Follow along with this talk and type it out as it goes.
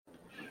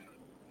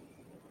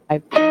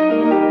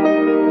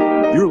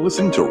You're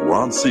listening to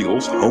Ron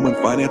Siegel's Home and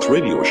Finance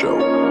Radio Show,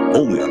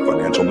 only on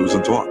Financial News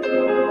and Talk.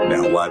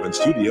 Now live in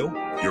studio,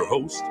 your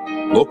host,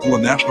 local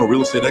and national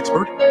real estate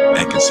expert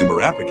and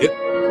consumer advocate,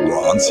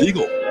 Ron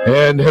Siegel.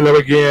 And hello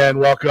again.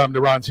 Welcome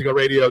to Ron Siegel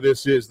Radio.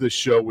 This is the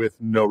show with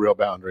no real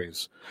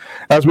boundaries.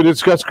 As we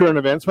discuss current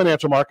events,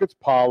 financial markets,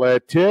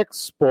 politics,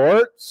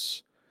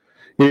 sports,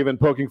 even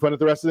poking fun at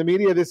the rest of the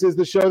media, this is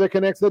the show that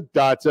connects the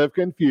dots of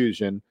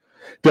confusion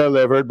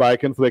delivered by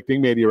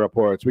conflicting media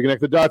reports. We connect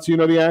the dots so you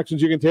know the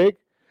actions you can take,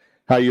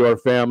 how your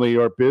family,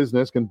 your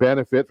business can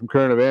benefit from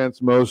current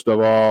events. Most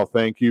of all,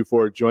 thank you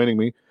for joining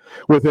me.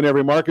 Within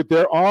every market,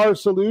 there are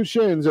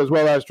solutions as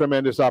well as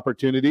tremendous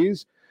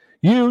opportunities.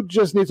 You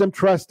just need some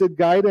trusted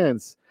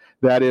guidance.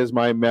 That is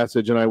my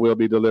message, and I will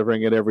be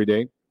delivering it every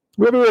day.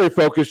 We have a very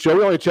focused show.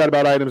 We only chat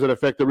about items that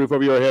affect the roof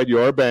over your head,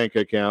 your bank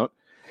account,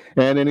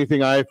 and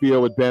anything I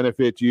feel would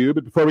benefit you.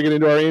 But before we get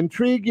into our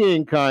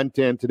intriguing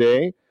content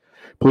today,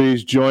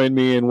 please join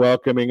me in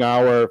welcoming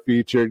our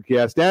featured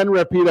guest and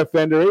repeat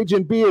offender.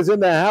 Agent B is in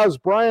the house.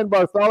 Brian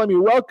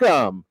Bartholomew,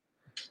 welcome.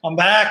 I'm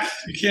back.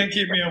 You can't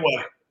keep me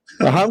away.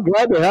 I'm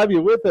glad to have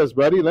you with us,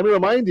 buddy. Let me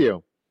remind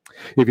you,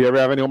 if you ever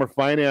have any more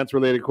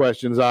finance-related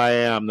questions, I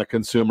am the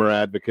consumer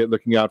advocate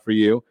looking out for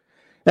you.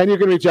 And you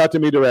can reach out to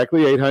me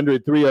directly,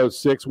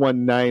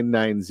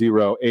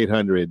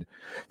 800-306-1990,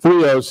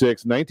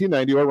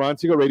 800-306-1990, or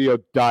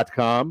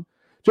RonSiegelRadio.com.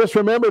 Just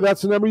remember,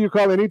 that's the number you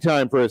call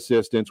anytime for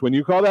assistance. When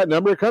you call that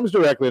number, it comes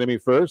directly to me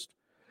first.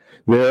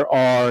 There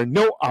are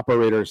no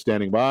operators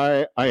standing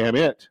by. I am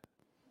it.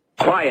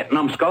 Quiet,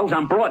 numbskulls.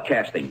 I'm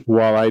broadcasting.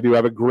 While I do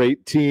have a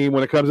great team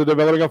when it comes to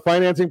developing a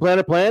financing plan,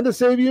 a plan to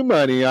save you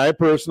money, I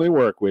personally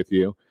work with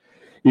you.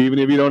 Even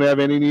if you don't have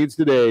any needs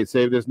today,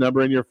 save this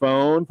number in your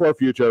phone for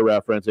future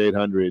reference,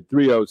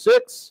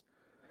 800-306-1990,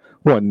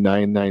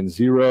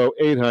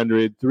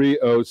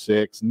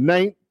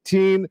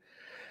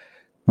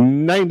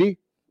 800-306-1990.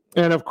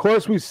 And, of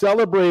course, we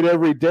celebrate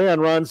every day on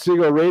Ron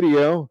Siegel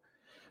Radio.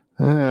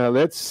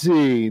 Let's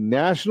see,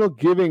 National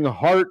Giving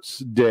Hearts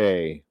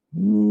Day.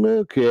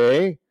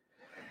 Okay.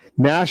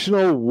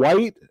 National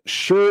White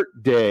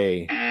Shirt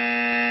Day.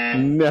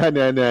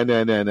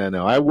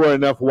 No. I wore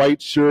enough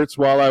white shirts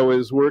while I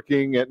was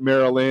working at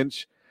Merrill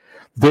Lynch.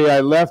 The day I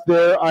left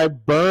there, I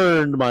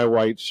burned my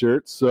white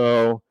shirt,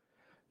 so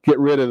get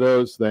rid of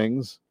those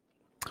things.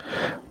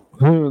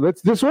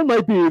 This one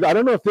might be, I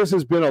don't know if this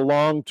has been a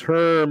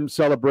long-term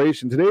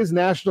celebration. Today's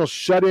National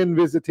Shut-In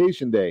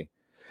Visitation Day.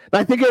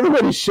 I think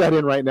everybody's shut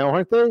in right now,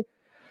 aren't they?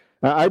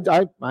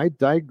 I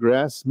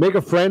digress. Make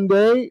a Friend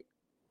Day.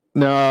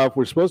 Now, if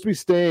we're supposed to be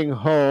staying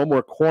home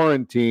or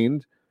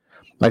quarantined,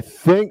 I'm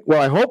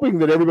hoping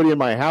that everybody in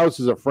my house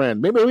is a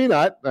friend. Maybe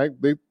not.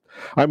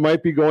 I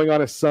might be going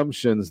on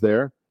assumptions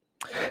there.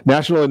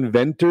 National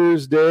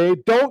Inventors Day.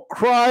 Don't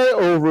cry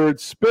over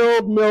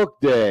spilled milk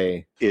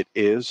day. It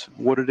is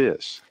what it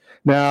is.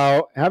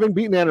 Now, having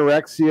beaten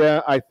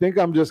anorexia, I think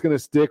I'm just going to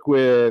stick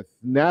with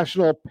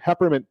National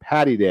Peppermint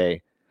Patty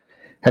Day.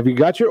 Have you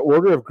got your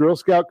order of Girl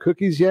Scout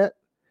cookies yet?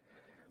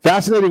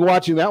 Fascinating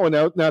watching that one.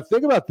 Now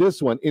think about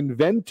this one.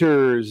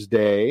 Inventors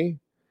Day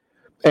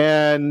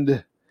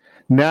and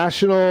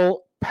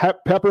National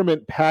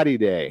Peppermint Patty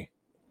Day.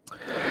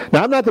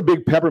 Now, I'm not the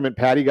big peppermint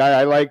patty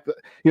guy. I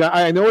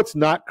know it's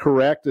not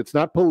correct. It's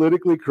not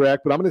politically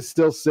correct, but I'm going to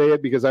still say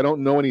it because I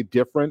don't know any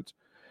different.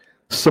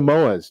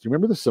 Samoas. Do you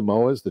remember the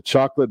Samoas? The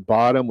chocolate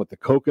bottom with the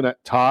coconut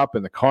top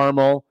and the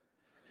caramel.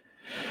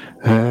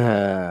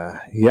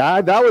 That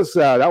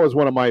was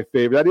one of my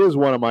favorites. That is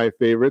one of my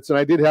favorites, and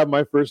I did have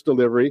my first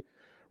delivery.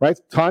 Right,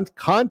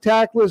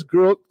 contactless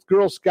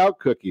Girl Scout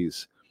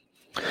cookies.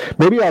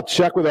 Maybe I'll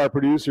check with our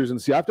producers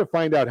and see. I have to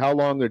find out how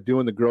long they're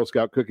doing the Girl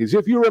Scout cookies.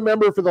 If you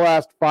remember, for the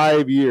last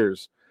 5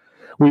 years,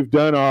 we've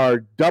done our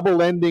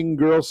double-ending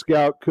Girl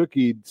Scout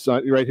cookies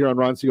right here on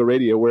Ron Siegel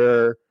Radio,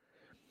 where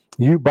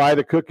you buy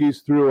the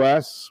cookies through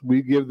us.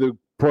 We give the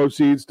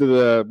proceeds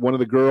to one of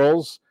the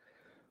girls,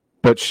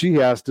 but she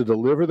has to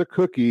deliver the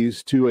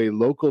cookies to a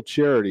local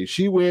charity.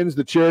 She wins,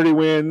 the charity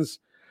wins,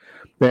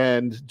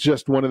 and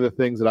just one of the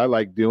things that I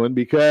like doing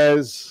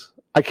because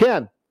I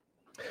can.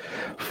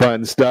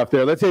 Fun stuff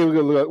there. Let's take a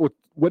look at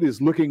what is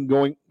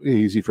going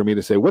easy for me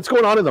to say. What's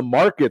going on in the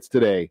markets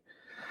today?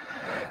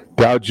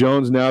 Dow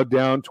Jones now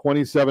down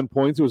 27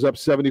 points. It was up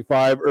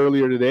 75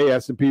 earlier today.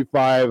 S&P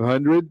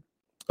 500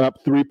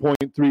 up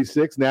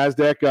 3.36.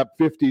 NASDAQ up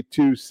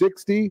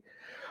 52.60.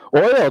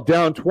 Oil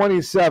down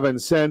 27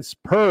 cents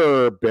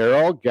per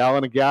barrel.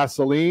 Gallon of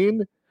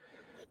gasoline,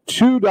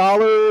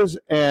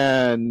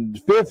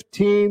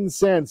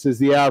 $2.15 is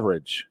the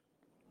average.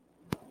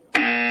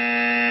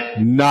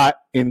 Not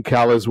in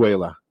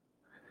Calizuela.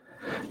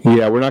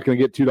 Yeah, we're not going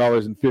to get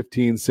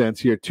 $2.15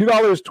 here.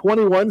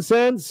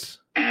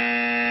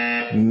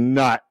 $2.21?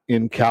 Not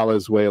in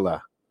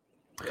Calizuela.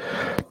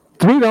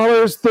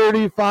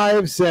 $3.35.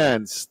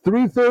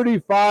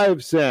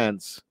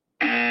 $3.35.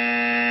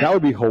 That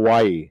would be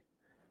Hawaii.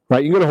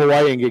 Right? You can go to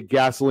Hawaii and get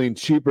gasoline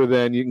cheaper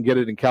than you can get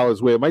it in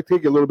Calizuela. It might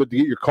take you a little bit to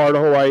get your car to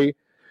Hawaii,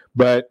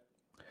 but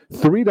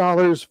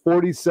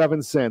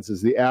 $3.47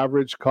 is the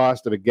average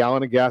cost of a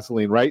gallon of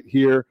gasoline right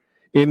here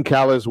in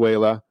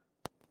Calizuela.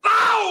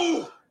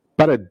 Ow!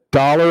 About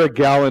 $1 a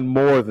gallon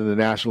more than the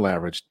national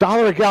average.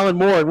 $1 a gallon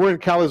more, and we're in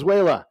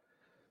Calizuela.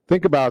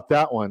 Think about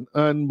that one.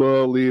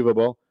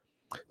 Unbelievable.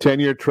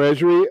 10-year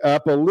Treasury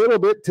up a little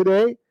bit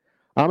today.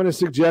 I'm going to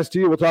suggest to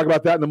you, we'll talk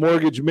about that in the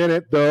Mortgage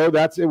Minute, though.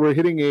 We're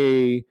hitting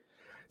a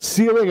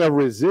ceiling of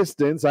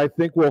resistance. I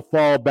think we'll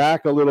fall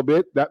back a little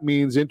bit. That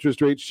means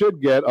interest rates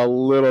should get a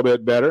little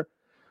bit better,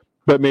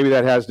 but maybe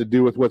that has to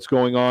do with what's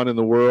going on in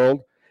the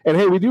world. And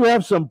hey, we do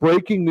have some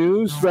breaking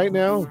news right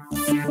now.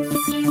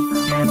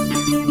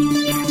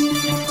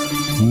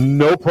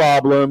 No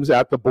problems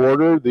at the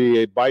border.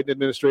 The Biden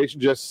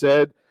administration just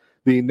said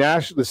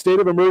the state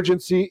of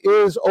emergency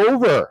is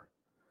over.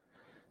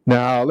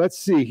 Now, let's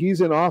see.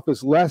 He's in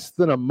office less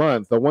than a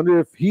month. I wonder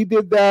if he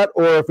did that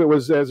or if it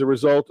was as a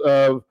result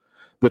of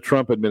the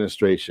Trump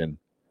administration.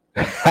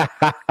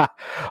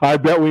 I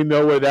bet we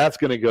know where that's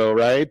going to go,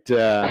 right?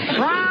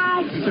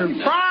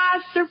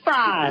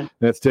 Surprise.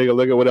 Let's take a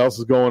look at what else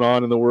is going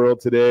on in the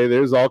world today.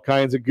 There's all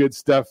kinds of good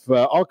stuff,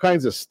 all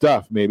kinds of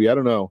stuff, maybe. I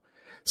don't know.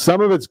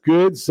 Some of it's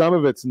good, some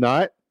of it's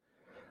not.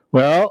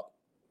 Well,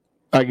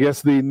 I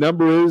guess the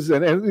number is,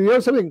 and you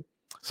know something,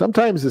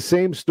 sometimes the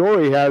same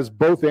story has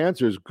both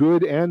answers,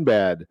 good and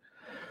bad.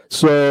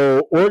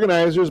 So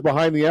organizers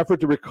behind the effort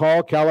to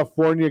recall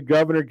California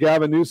Governor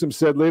Gavin Newsom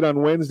said late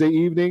on Wednesday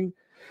evening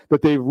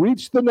that they've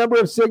reached the number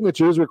of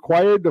signatures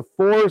required to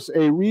force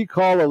a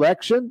recall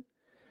election.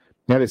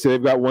 And they say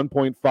they've got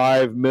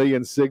 1.5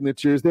 million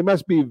signatures. They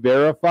must be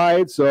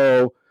verified,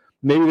 so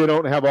maybe they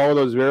don't have all of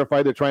those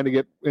verified. They're trying to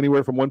get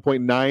anywhere from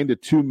 1.9 to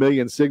 2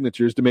 million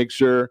signatures to make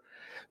sure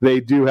they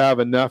do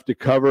have enough to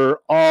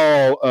cover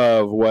all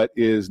of what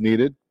is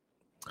needed.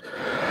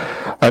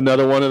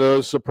 Another one of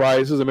those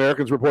surprises,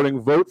 Americans reporting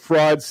vote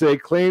fraud say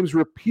claims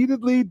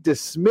repeatedly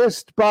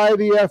dismissed by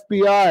the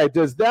FBI.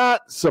 Does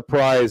that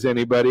surprise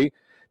anybody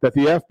that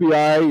the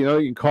FBI,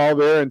 you can call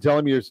there and tell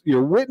them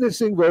you're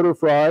witnessing voter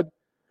fraud,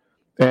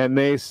 and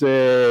they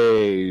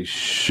say,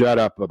 shut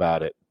up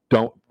about it.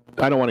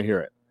 I don't want to hear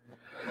it.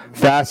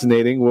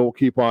 Fascinating. We'll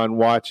keep on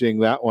watching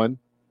that one.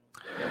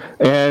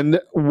 And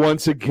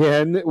once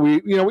again,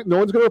 no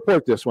one's going to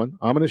report this one.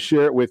 I'm going to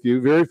share it with you.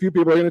 Very few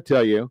people are going to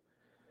tell you.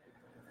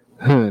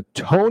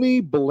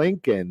 Tony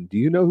Blinken. Do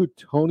you know who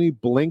Tony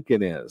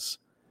Blinken is?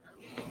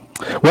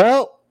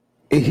 Well,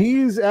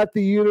 he's at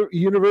the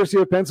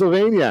University of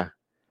Pennsylvania,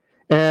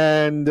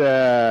 and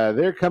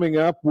they're coming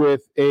up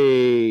with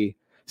a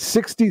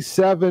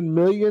 $67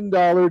 million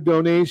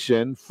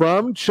donation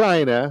from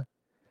China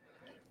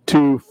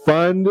to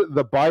fund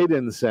the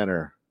Biden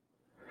Center.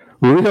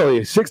 Really?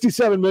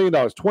 $67 million,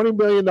 $20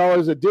 million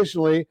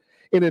additionally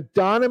in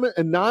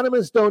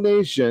anonymous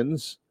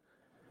donations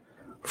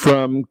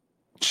from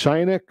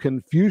China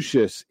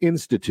Confucius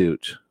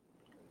Institute.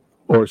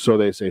 Or so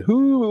they say.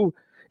 Who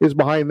is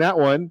behind that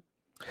one?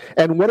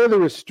 And what are the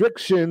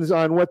restrictions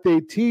on what they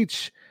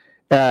teach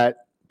at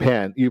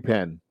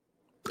UPenn?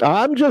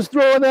 I'm just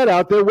throwing that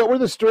out there. What were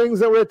the strings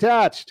that were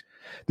attached?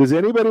 Does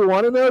anybody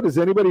want to know? Does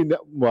anybody know?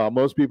 Well,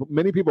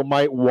 many people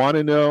might want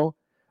to know.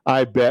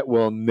 I bet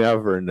we'll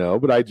never know,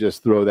 but I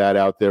just throw that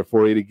out there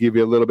for you to give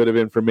you a little bit of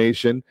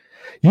information.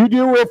 You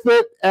do with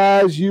it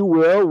as you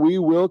will. We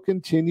will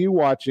continue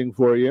watching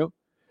for you.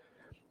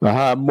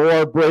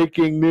 More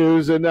breaking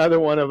news. Another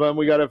one of them.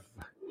 We got to...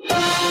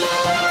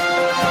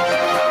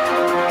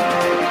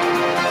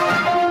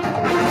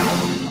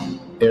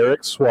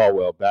 Eric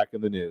Swalwell back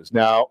in the news.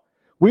 Now,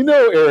 we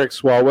know Eric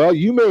Swalwell.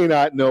 You may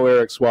not know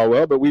Eric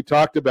Swalwell, but we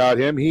talked about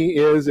him. He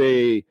is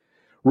a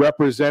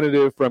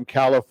representative from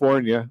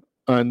California.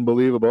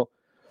 Unbelievable.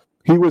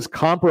 He was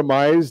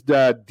compromised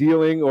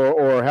dealing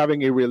or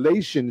having a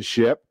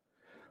relationship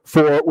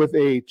with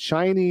a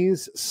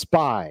Chinese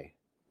spy.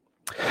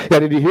 Yeah,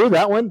 did you hear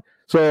that one?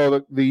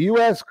 So the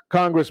U.S.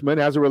 congressman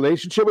has a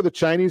relationship with a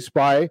Chinese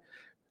spy.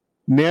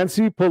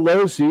 Nancy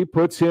Pelosi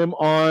puts him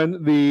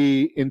on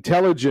the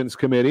Intelligence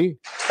Committee.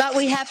 But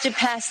we have to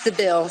pass the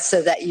bill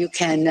so that you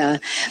can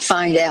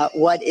find out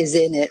what is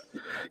in it.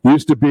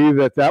 Used to be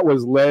that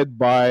was led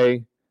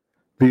by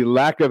the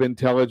lack of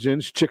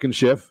intelligence, Adam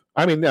Schiff.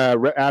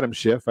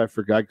 I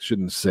forgot, I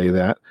shouldn't say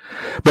that.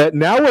 But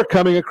now we're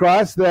coming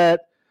across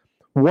that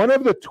one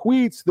of the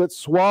tweets that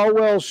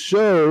Swalwell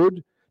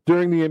showed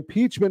during the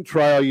impeachment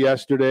trial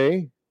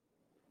yesterday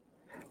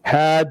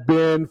had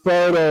been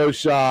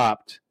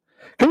photoshopped.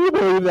 Can you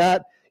believe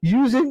that?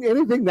 Using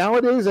anything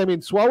nowadays? I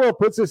mean, Swalwell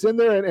puts this in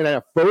there in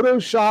a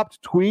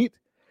photoshopped tweet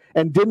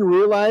and didn't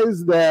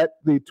realize that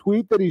the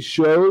tweet that he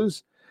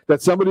shows,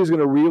 that somebody's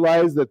going to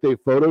realize that they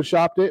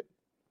photoshopped it.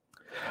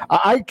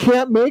 I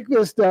can't make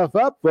this stuff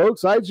up,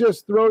 folks. I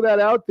just throw that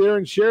out there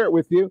and share it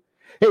with you.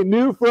 Hey,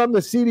 new from the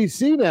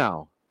CDC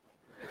now.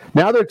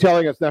 Now they're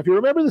telling us. Now, if you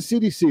remember the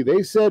CDC,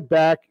 they said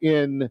back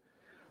in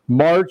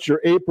March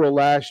or April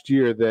last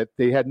year that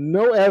they had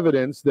no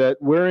evidence that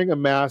wearing a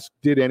mask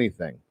did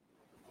anything.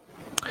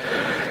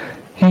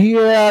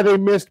 Yeah, they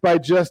missed by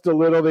just a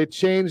little. They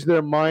changed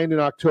their mind in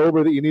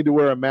October that you need to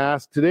wear a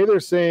mask. Today they're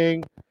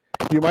saying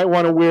you might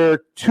want to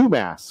wear 2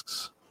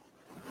 masks.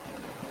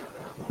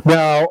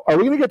 Now, are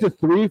we going to get to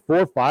 3,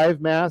 4,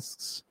 5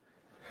 masks?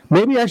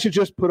 Maybe I should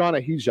just put on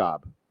a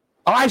hijab.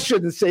 Oh, I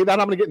shouldn't say that.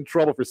 I'm going to get in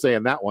trouble for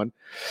saying that one.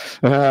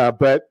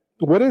 But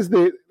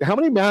how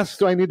many masks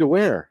do I need to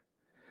wear?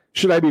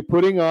 Should I be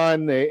putting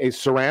on a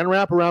saran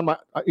wrap around my,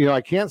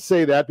 I can't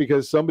say that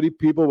because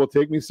people will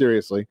take me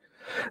seriously,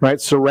 right?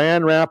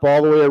 Saran wrap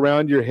all the way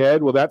around your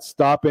head. Will that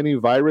stop any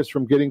virus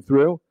from getting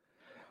through?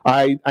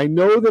 I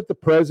know that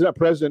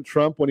President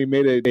Trump, when he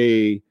made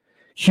a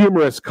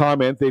humorous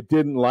comment, they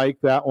didn't like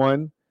that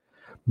one,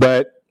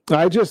 but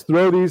I just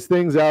throw these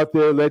things out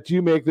there, let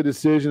you make the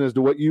decision as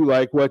to what you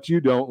like, what you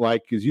don't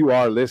like, because you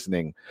are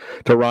listening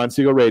to Ron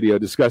Siegel Radio,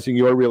 discussing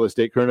your real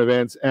estate, current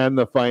events, and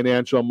the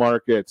financial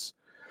markets.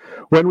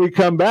 When we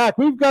come back,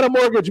 we've got a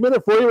Mortgage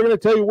Minute for you. We're going to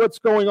tell you what's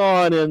going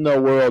on in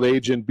the world.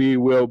 Agent B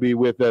will be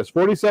with us.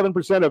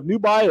 47% of new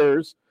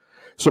buyers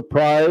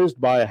surprised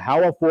by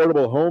how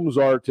affordable homes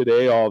are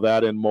today, all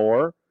that and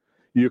more.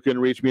 You can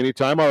reach me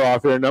anytime. Our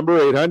off-air number,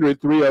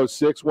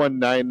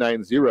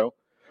 800-306-1990.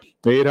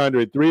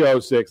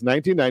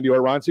 800-306-1990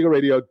 or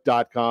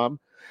RonSiegelRadio.com.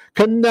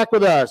 Connect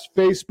with us,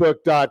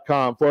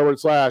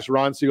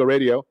 Facebook.com/Ron Siegel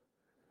Radio.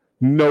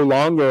 No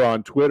longer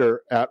on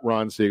Twitter at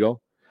Ron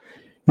Siegel.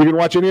 You can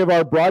watch any of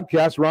our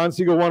broadcasts, Ron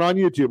Siegel 1 on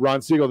YouTube.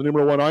 Ron Siegel, the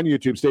number 1 on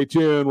YouTube. Stay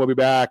tuned. We'll be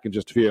back in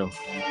just a few.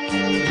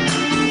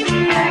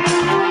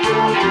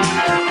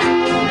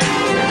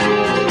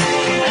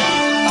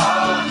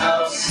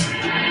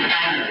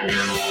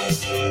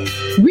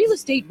 Real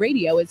Estate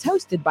Radio is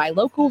hosted by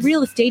local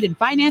real estate and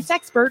finance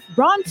expert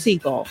Ron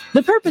Siegel.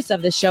 The purpose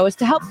of this show is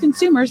to help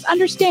consumers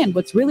understand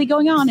what's really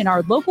going on in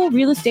our local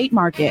real estate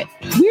market.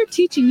 We're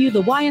teaching you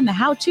the why and the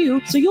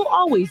how-to, so you'll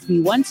always be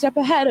one step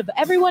ahead of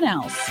everyone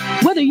else.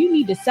 Whether you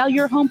need to sell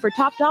your home for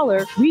top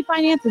dollar,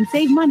 refinance and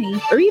save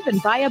money, or even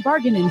buy a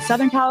bargain in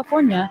Southern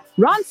California,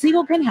 Ron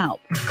Siegel can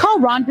help. Call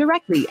Ron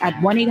directly at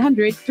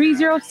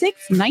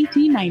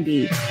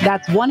 1-800-306-1990.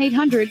 That's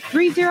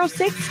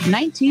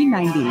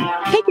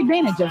 1-800-306-1990. Take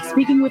advantage of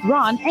speaking with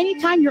Ron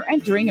anytime you're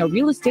entering a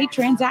real estate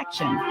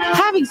transaction.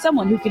 Having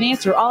someone who can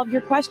answer all of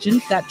your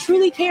questions that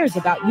truly cares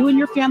about you and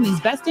your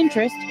family's best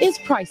interest is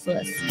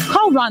priceless.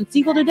 Call Ron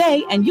Siegel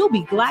today and you'll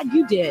be glad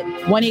you did.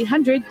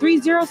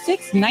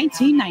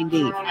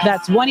 1-800-306-1990.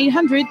 That's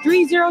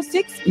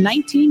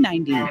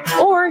 1-800-306-1990.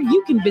 Or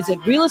you can visit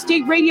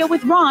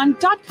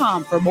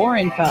realestateradio.com for more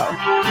info.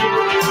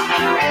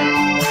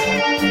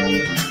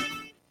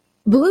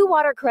 Blue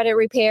Water Credit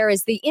Repair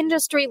is the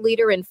industry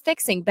leader in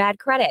fixing bad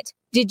credit.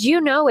 Did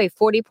you know a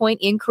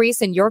 40-point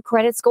increase in your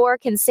credit score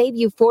can save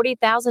you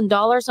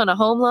 $40,000 on a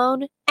home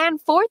loan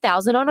and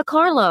 $4,000 on a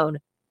car loan?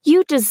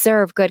 You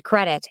deserve good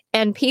credit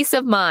and peace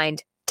of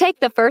mind. Take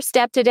the first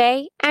step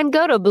today and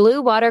go to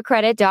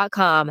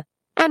bluewatercredit.com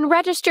and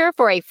register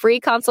for a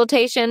free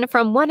consultation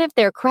from one of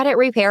their credit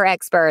repair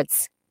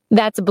experts.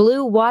 That's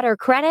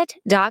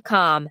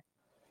bluewatercredit.com.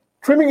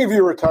 Trimming of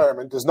your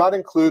retirement does not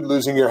include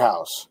losing your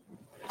house.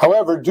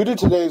 However, due to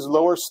today's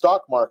lower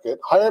stock market,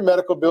 higher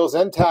medical bills,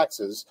 and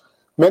taxes,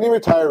 many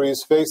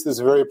retirees face this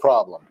very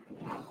problem.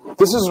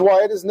 This is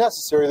why it is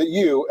necessary that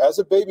you, as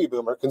a baby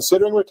boomer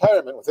considering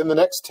retirement within the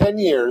next 10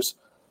 years,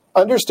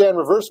 understand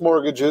reverse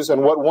mortgages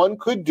and what one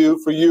could do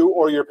for you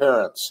or your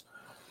parents.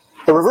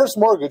 A reverse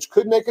mortgage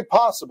could make it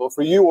possible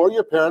for you or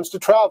your parents to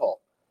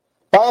travel,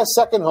 buy a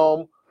second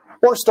home,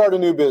 or start a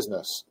new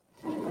business.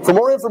 For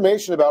more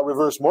information about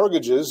reverse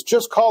mortgages,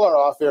 just call our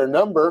off-air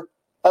number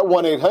at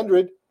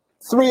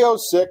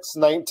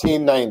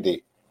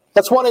 1-800-306-1990.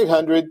 That's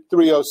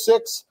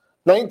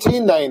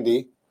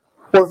 1-800-306-1990.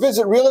 Or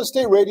visit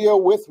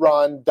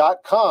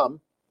realestateradio.com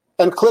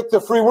and click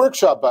the free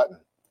workshop button.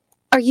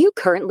 Are you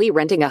currently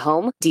renting a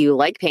home? Do you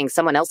like paying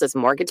someone else's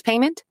mortgage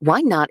payment?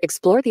 Why not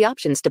explore the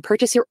options to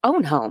purchase your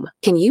own home?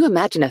 Can you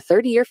imagine a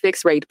 30-year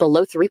fixed rate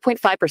below 3.5%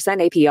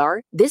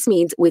 APR? This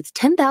means with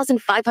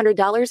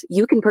 $10,500,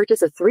 you can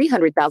purchase a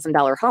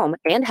 $300,000 home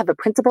and have a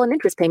principal and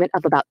interest payment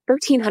of about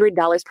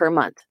 $1,300 per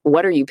month.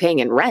 What are you paying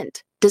in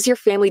rent? Does your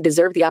family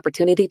deserve the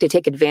opportunity to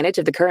take advantage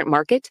of the current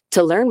market?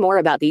 To learn more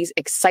about these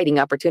exciting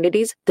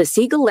opportunities, the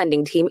Siegel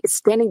Lending Team is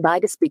standing by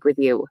to speak with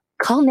you.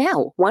 Call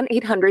now,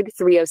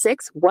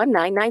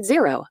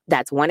 1-800-306-1990.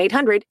 That's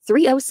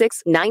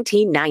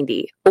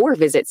 1-800-306-1990. Or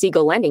visit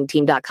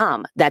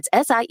SiegelLendingTeam.com. That's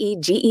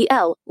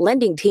SIEGEL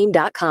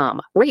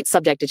LendingTeam.com. Rates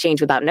subject to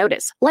change without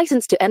notice.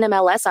 Licensed to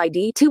NMLS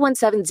ID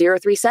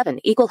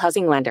 217037. Equal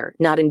housing lender.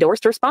 Not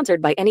endorsed or sponsored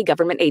by any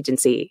government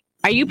agency.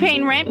 Are you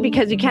paying rent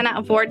because you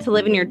cannot afford to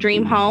live in your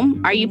dream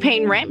home? Are you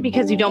paying rent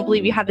because you don't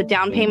believe you have the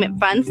down payment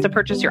funds to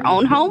purchase your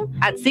own home?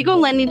 At Siegel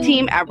Lending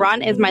Team at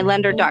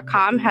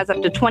RonIsMyLender.com has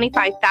up to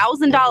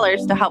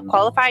 $25,000 to help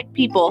qualified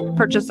people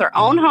purchase their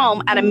own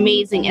home at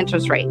amazing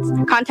interest rates.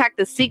 Contact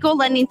the Siegel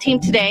Lending Team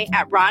today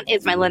at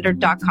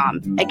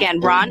RonIsMyLender.com.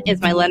 Again,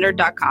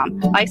 RonIsMyLender.com.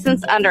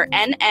 Licensed under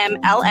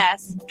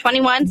NMLS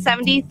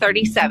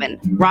 217037.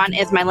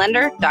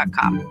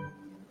 RonIsMyLender.com.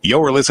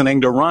 You're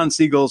listening to Ron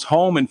Siegel's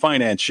Home and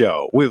Finance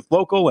Show with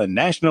local and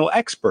national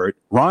expert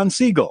Ron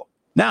Siegel.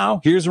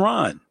 Now, here's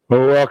Ron.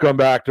 Well, welcome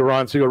back to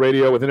Ron Siegel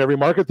Radio. Within every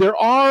market, there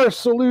are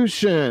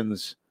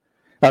solutions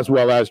as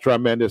well as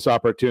tremendous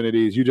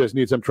opportunities. You just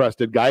need some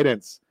trusted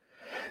guidance.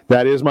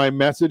 That is my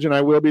message, and I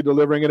will be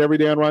delivering it every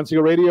day on Ron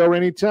Siegel Radio or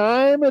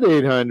anytime at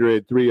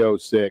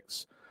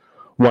 800-306-1990,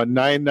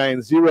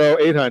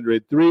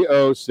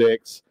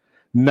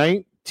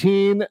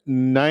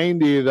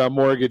 800-306-1990. The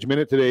Mortgage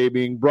Minute today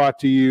being brought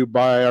to you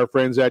by our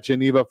friends at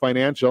Geneva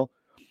Financial.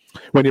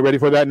 When you're ready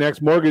for that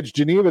next mortgage,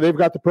 Geneva, they've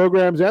got the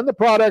programs and the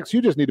products.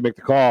 You just need to make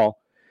the call.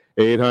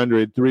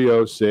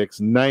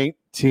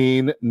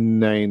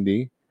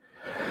 800-306-1990.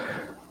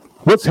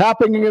 What's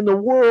happening in the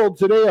world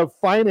today of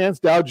finance?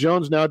 Dow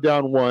Jones now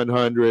down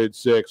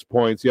 106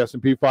 points. The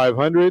S&P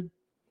 500,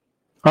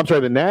 the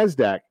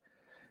NASDAQ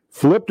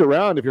flipped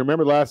around. If you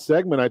remember last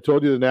segment, I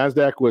told you the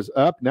NASDAQ was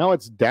up. Now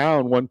it's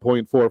down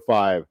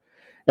 1.45.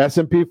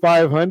 S&P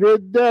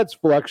 500, that's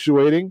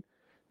fluctuating,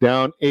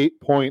 down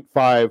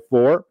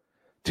 8.54.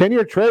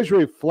 10-year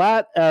Treasury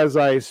flat as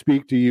I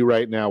speak to you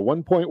right now,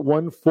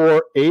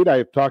 1.148.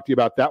 I've talked to you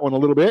about that one a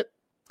little bit.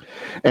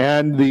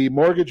 And the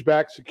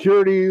mortgage-backed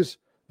securities,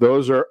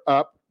 those are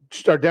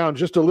down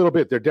just a little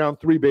bit. They're down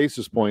 3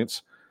 basis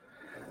points.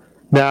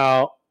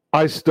 Now,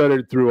 I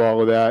stuttered through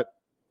all of that,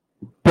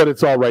 but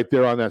it's all right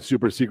there on that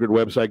super secret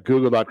website,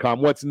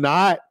 google.com. What's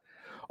not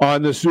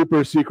on the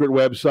super secret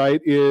website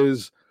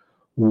is,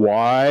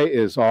 why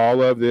is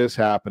all of this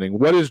happening?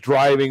 What is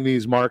driving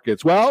these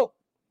markets? Well,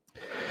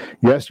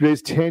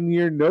 yesterday's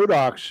 10-year note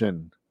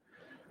auction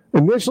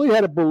initially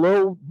had a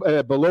below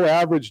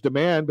average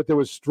demand, but there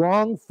was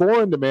strong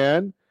foreign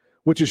demand,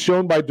 which is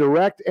shown by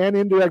direct and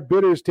indirect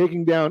bidders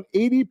taking down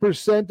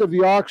 80% of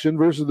the auction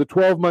versus the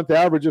 12-month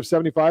average of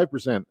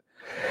 75%.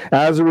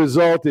 As a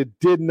result, it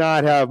did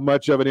not have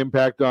much of an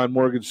impact on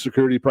mortgage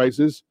security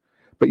prices,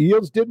 but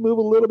yields did move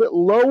a little bit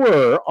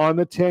lower on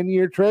the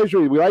 10-year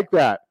Treasury. We like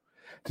that.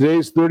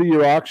 Today's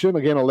 30-year auction,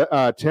 again,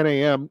 10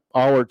 a.m.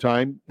 our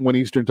time, 1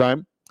 Eastern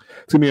time.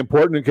 It's going to be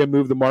important and can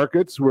move the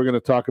markets. We're going to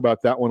talk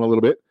about that one a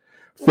little bit.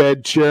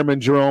 Fed Chairman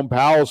Jerome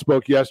Powell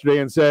spoke yesterday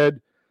and said,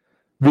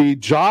 the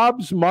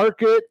jobs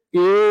market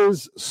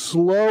is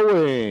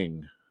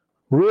slowing.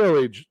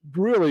 Really,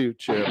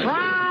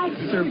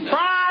 Chairman.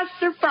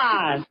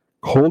 Surprise.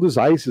 Cold as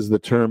ice is the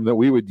term that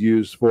we would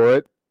use for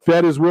it.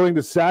 Fed is willing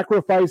to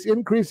sacrifice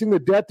increasing the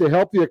debt to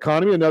help the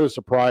economy. Another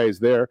surprise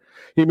there.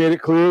 He made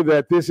it clear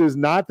that this is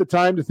not the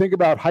time to think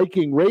about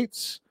hiking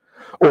rates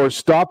or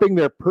stopping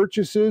their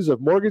purchases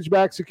of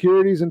mortgage-backed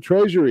securities and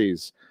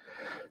treasuries.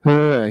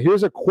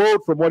 Here's a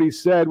quote from what he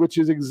said, which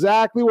is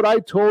exactly what I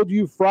told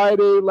you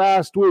Friday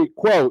last week.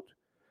 Quote,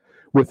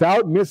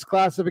 without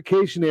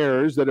misclassification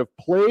errors that have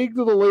plagued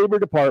the Labor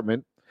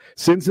Department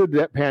since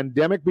the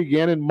pandemic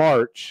began in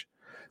March,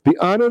 the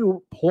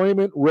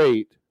unemployment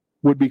rate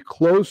would be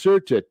closer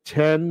to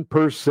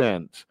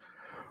 10%.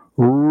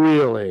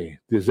 Really?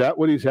 Is that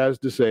what he has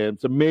to say?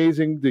 It's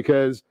amazing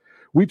because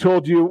we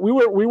told you we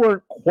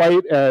weren't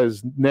quite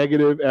as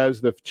negative as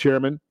the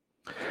chairman,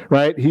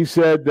 right? He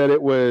said that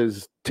it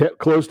was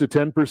close to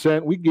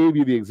 10%. We gave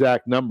you the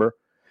exact number,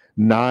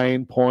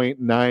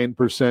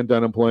 9.9%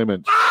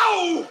 unemployment.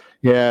 Ow!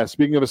 Yeah,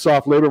 speaking of a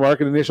soft labor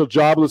market, initial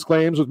jobless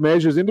claims with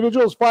measures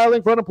individuals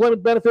filing for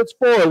unemployment benefits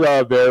for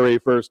the very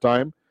first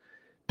time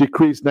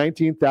decreased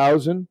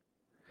 19,000.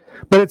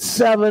 But it's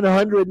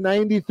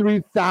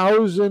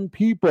 793,000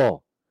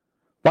 people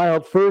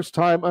filed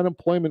first-time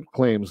unemployment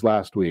claims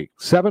last week.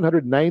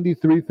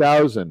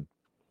 793,000.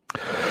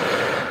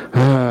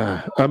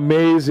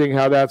 Amazing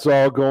how that's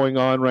all going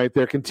on right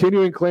there.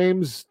 Continuing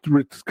claims,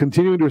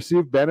 continuing to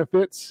receive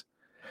benefits,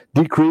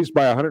 decreased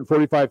by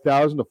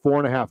 145,000 to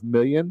 4.5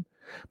 million.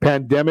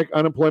 Pandemic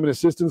unemployment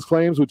assistance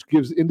claims, which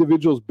gives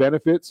individuals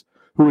benefits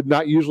who would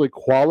not usually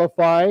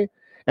qualify,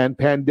 and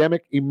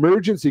pandemic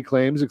emergency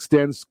claims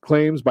extends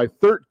claims by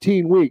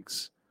 13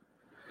 weeks,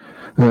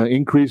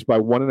 increased by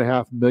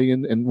 1.5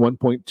 million and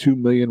 1.2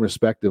 million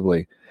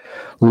respectively.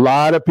 A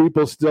lot of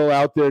people still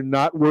out there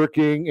not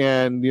working,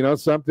 and you know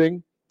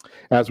something?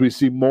 As we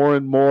see more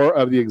and more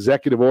of the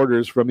executive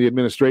orders from the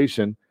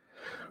administration,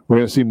 we're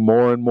going to see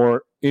more and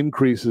more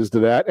increases to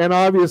that. And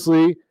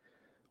obviously,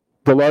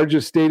 the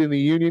largest state in the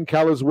union,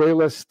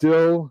 Venezuela,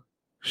 still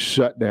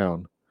shut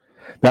down.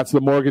 That's the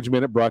Mortgage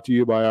Minute brought to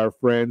you by our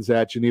friends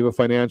at Geneva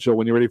Financial.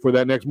 When you're ready for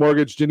that next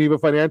mortgage, Geneva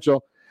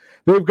Financial,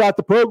 they've got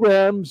the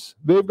programs,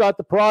 they've got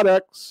the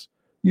products.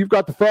 You've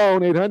got the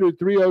phone,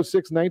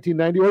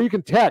 800-306-1990, or you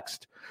can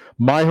text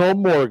My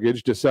Home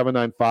Mortgage to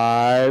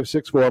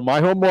 79564,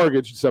 My Home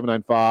Mortgage to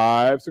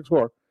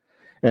 79564,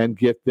 and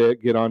get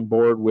on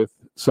board with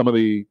some of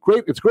the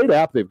great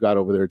app they've got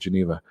over there at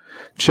Geneva.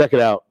 Check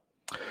it out.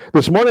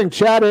 This morning,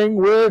 chatting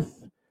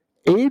with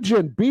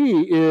Agent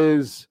B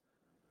is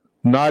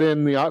not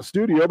in the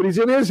studio, but he's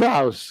in his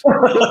house.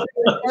 How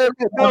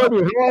are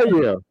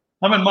you?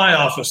 I'm in my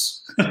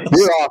office.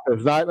 Your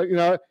office, not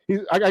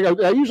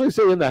I usually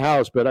say in the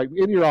house, but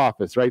in your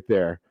office, right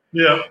there.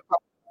 Yeah.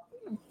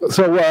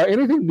 So,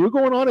 anything new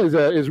going on?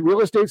 Is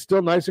real estate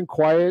still nice and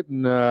quiet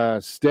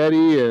and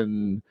steady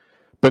and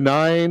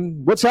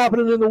benign? What's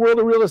happening in the world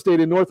of real estate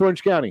in North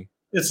Orange County?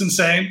 it's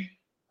insane.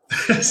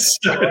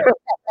 So,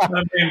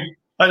 I mean,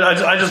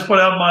 I just put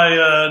out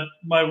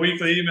my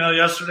weekly email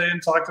yesterday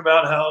and talked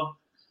about how,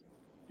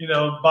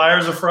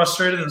 buyers are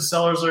frustrated and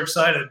sellers are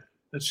excited.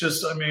 It's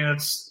just,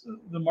 it's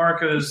the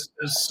market is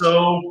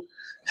so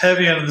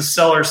heavy on the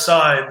seller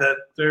side that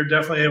they're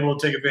definitely able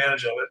to take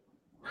advantage of it.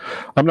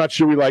 I'm not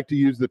sure we like to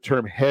use the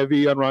term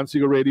heavy on Ron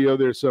Siegel Radio.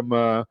 There's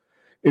some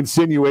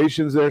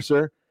insinuations there,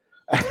 sir.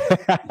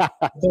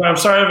 I'm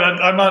sorry,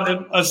 I'm not.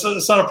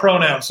 It's not a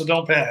pronoun, so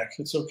don't panic.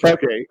 It's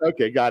okay.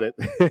 Okay, got it.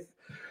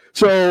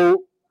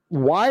 So,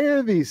 why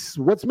are these?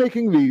 What's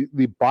making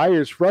the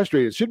buyers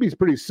frustrated? It should be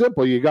pretty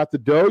simple. You got the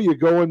dough, you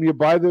go and you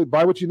buy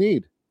what you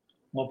need.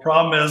 Well,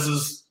 problem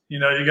is you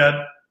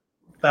got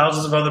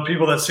thousands of other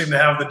people that seem to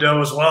have the dough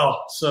as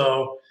well.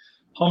 So,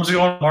 homes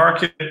go on the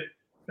market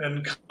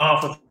and come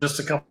off with just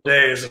a couple of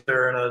days if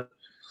they're in a,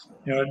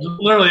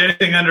 literally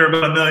anything under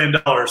about $1 million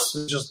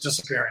is just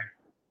disappearing.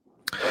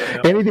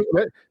 Anything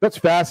that's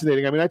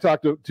fascinating. I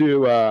talked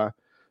to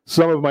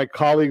some of my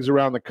colleagues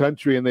around the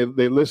country, and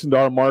they listen to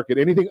our market.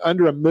 Anything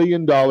under $1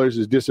 million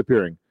is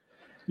disappearing.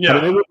 Yeah,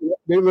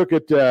 they look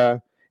at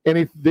they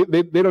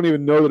don't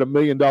even know that $1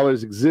 million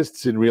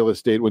exists in real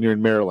estate when you're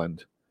in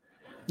Maryland.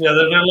 Yeah,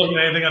 they're looking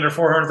at anything under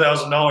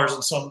 $400,000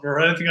 and some,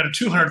 or anything under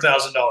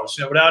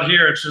 $200,000. But out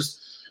here, it's just,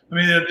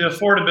 the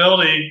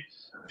affordability.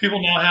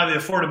 People now have the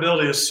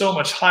affordability is so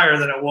much higher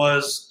than it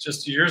was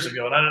just years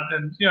ago.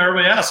 And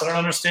everybody asks, I don't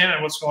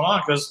understand what's going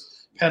on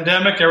because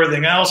pandemic,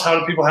 everything else, how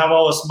do people have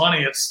all this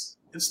money? It's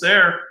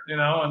there,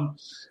 and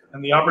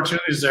the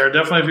opportunity's there.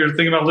 Definitely if you're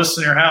thinking about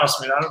listing your house,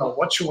 I don't know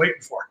what you're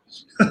waiting for.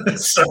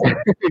 So.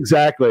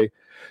 Exactly.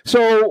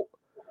 So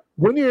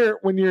when you're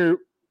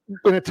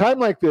in a time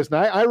like this, and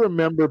I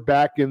remember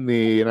back in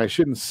and I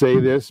shouldn't say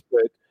this,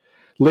 but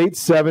late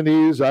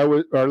 70s,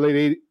 or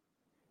late 80s,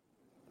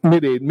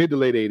 mid to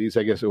late 80s,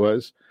 I guess it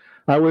was.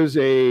 I was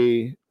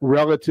a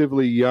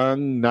relatively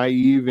young,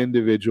 naive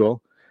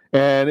individual,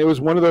 and it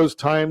was one of those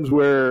times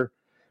where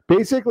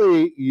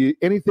basically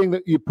anything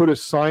that you put a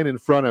sign in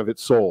front of, it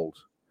sold.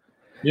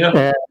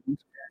 Yeah. And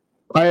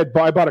I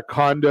bought a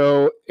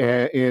condo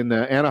in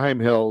Anaheim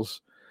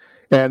Hills,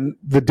 and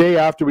the day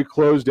after we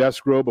closed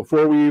escrow,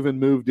 before we even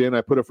moved in,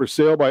 I put a for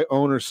sale by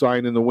owner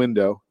sign in the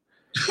window,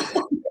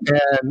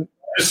 and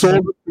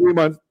sold it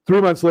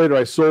 3 months later.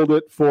 I sold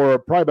it for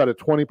probably about a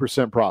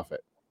 20%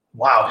 profit.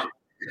 Wow.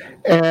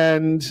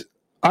 And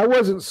I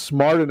wasn't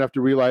smart enough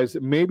to realize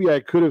that maybe I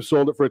could have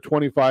sold it for a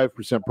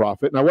 25%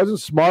 profit. And I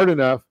wasn't smart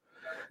enough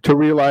to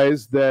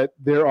realize that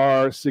there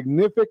are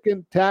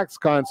significant tax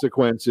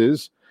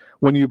consequences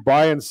when you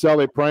buy and sell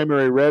a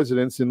primary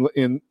residence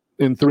in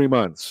 3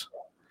 months.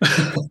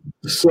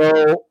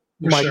 So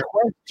my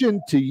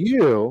question to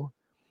you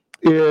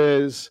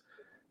is,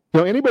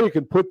 anybody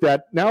can put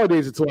that.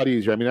 Nowadays, it's a lot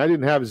easier. I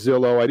didn't have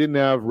Zillow. I didn't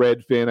have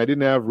Redfin. I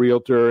didn't have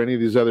Realtor or any of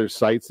these other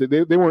sites.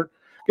 They weren't.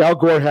 Al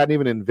Gore hadn't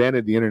even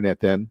invented the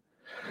internet then.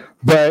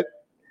 But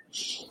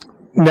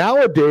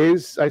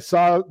nowadays, I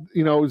saw,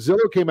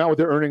 Zillow came out with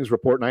their earnings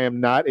report, and I am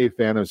not a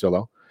fan of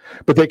Zillow.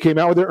 But they came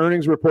out with their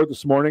earnings report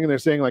this morning, and they're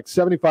saying like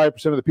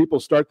 75% of the people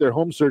start their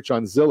home search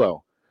on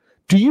Zillow.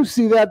 Do you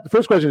see that? The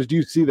first question is, do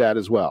you see that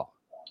as well?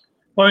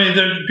 Well,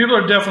 people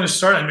are definitely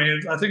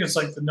starting. I think it's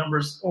like the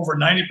numbers, over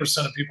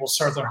 90% of people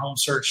start their home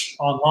search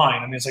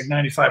online. It's like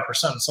 95%.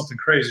 It's something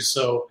crazy.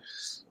 So,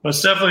 but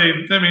it's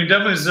definitely,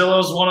 definitely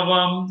Zillow's one of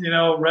them.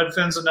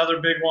 Redfin's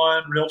another big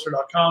one.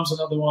 Realtor.com's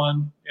another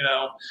one.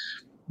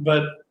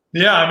 But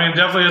yeah,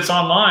 definitely it's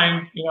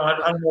online.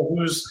 I don't know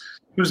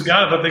who's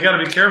got it, but they got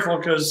to be careful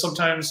because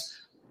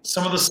sometimes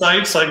some of the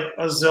sites like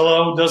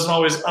Zillow doesn't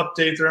always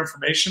update their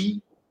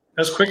information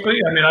as quickly.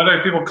 I've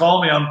had people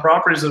call me on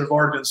properties that have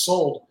already been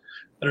sold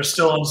that are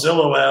still on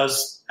Zillow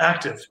as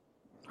active.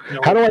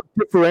 How do I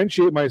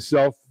differentiate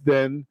myself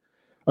then?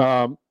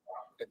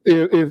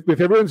 If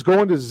everyone's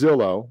going to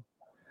Zillow,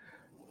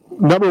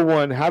 number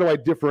one, how do I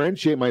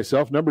differentiate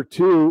myself? Number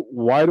two,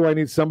 why do I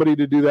need somebody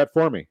to do that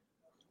for me?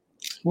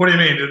 What do you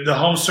mean? The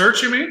home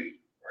search, you mean?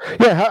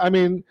 Yeah,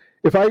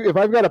 if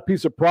I've got a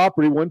piece of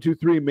property,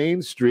 123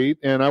 Main Street,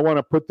 and I want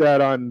to put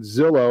that on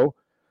Zillow,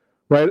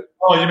 right?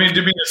 Oh, you mean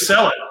to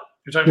sell it?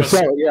 You're talking about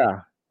sell it, yeah.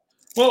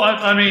 Well,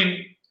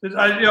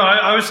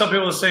 I always tell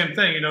people the same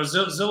thing.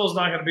 Zillow's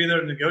not going to be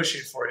there to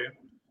negotiate for you.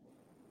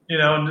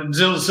 And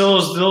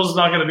Zillow's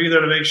not going to be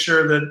there to make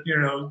sure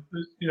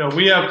that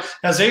we have,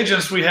 as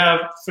agents, we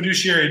have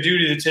fiduciary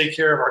duty to take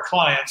care of our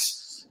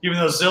clients. Even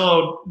though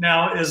Zillow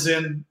now is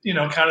in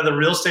kind of the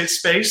real estate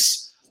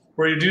space,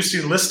 where you do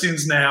see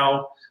listings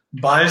now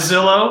by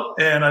Zillow,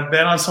 and I've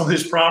been on some of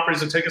these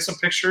properties and taken some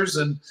pictures,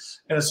 and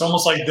it's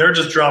almost like they're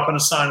just dropping a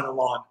sign in the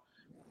lawn.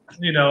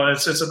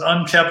 It's an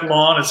unkept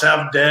lawn. It's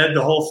half dead,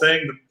 the whole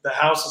thing. The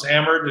house is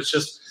hammered. It's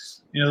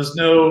just, there's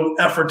no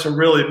effort to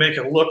really make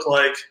it look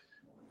like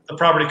the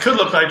property could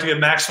look like to get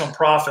maximum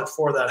profit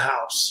for that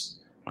house.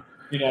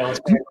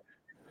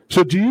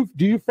 So do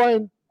you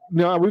find,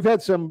 we've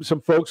had some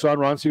folks on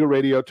Ron Siegel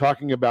Radio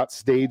talking about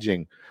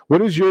staging.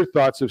 What is your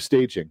thoughts of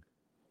staging?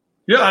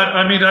 Yeah,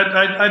 I mean,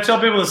 I tell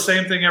people the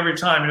same thing every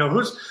time.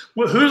 Who's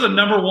the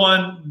number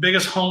one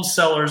biggest home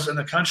sellers in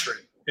the country?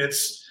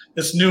 It's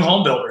new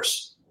home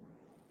builders,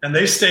 and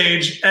they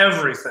stage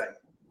everything.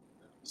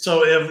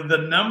 So if the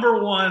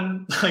number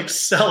one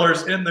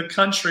sellers in the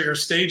country are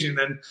staging,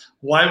 then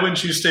why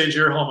wouldn't you stage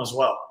your home as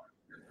well?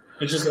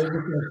 It just doesn't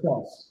make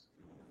sense.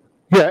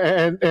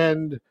 Yeah,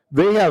 and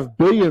they have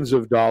billions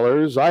of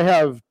dollars. I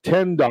have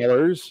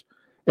 $10,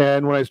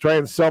 and when I try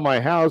and sell my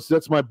house,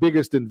 that's my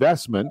biggest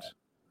investment.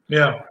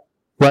 Yeah.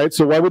 Right.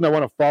 So why wouldn't I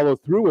want to follow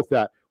through with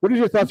that? What are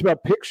your thoughts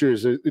about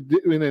pictures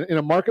in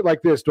a market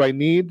like this? Do I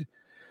need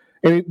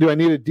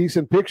a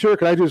decent picture?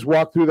 Can I just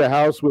walk through the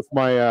house with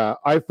my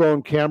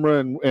iPhone camera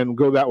and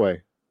go that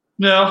way?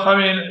 No, I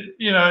mean,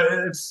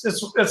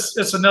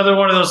 it's another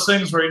one of those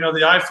things where,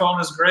 the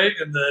iPhone is great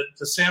and the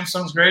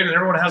Samsung's great and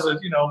everyone has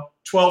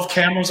 12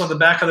 cameras on the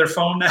back of their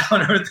phone now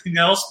and everything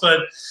else. But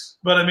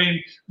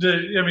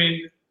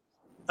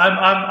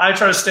I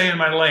try to stay in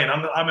my lane.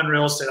 I'm in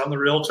real estate. I'm the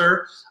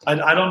realtor.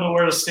 I don't know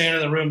where to stand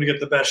in the room to get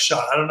the best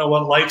shot. I don't know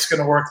what light's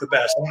going to work the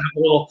best. I don't have a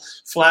little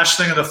flash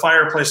thing in the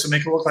fireplace to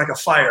make it look like a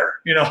fire.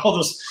 All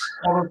those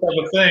type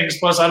of things.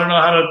 Plus, I don't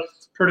know how to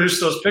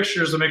produce those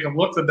pictures to make them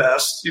look the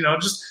best.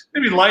 Just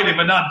maybe lighting,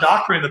 but not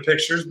doctoring the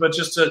pictures, but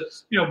just to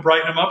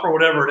brighten them up or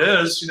whatever it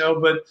is.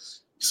 But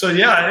so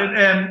yeah,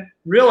 and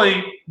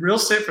really real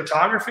estate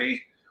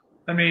photography.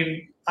 I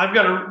mean, I've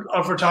got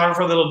a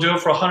photographer that'll do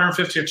it for $150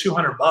 or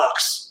 $200,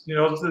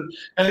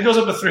 and it goes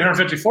up to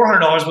 $350,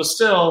 $400, but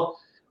still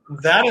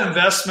that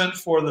investment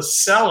for the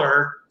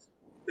seller,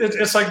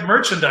 it's like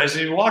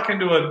merchandising. You walk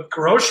into a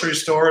grocery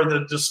store and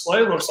the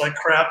display looks like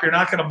crap. You're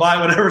not going to buy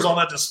whatever's on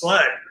that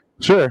display.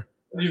 Sure.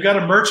 You've got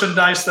to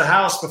merchandise the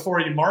house before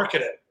you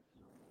market it.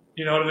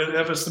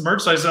 If it's the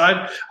merchandise,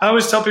 I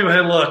always tell people,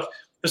 hey, look,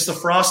 it's the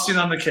frosting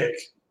on the cake.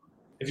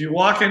 If you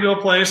walk into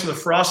a place and the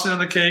frosting on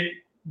the cake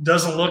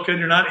doesn't look good,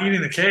 you're not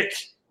eating the cake.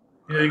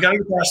 You got to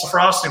get past the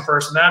frosting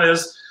first, and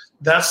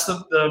that's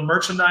the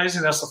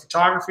merchandising, that's the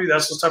photography,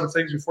 that's those type of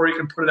things before you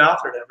can put it out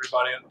there to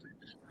everybody. And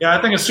yeah,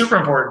 I think it's super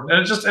important,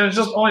 and it just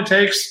only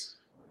takes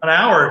an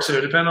hour or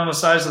two, depending on the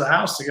size of the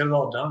house, to get it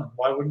all done.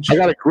 Why wouldn't you? I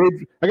got a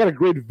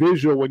great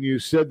visual when you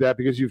said that,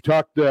 because you've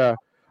talked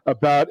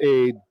about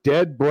a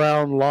dead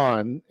brown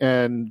lawn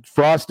and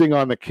frosting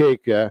on the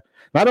cake. I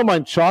don't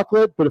mind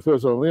chocolate, but if it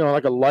was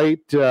like a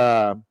light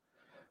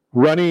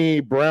runny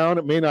brown,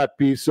 it may not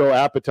be so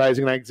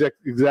appetizing. And I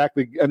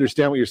exactly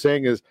understand what you're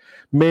saying is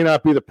may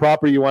not be the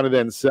property you want to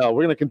then sell.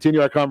 We're going to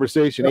continue our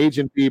conversation.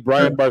 Agent B,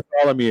 Brian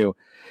Bartholomew,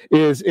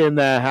 is in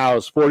the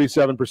house.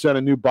 47%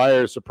 of new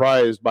buyers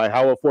surprised by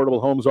how affordable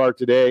homes are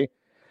today.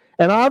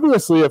 And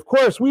obviously, of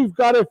course, we've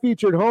got a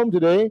featured home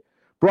today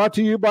brought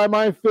to you by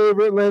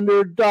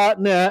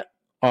myfavoritelender.net.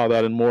 All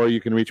that and more.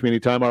 You can reach me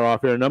anytime. Our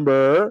off-air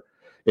number,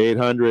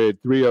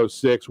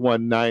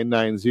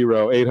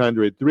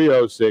 800-306-1990,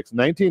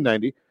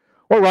 800-306-1990,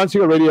 or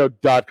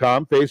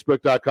RonSiegelRadio.com,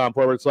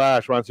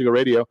 Facebook.com/Ron Siegel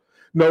Radio.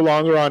 No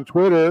longer on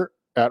Twitter,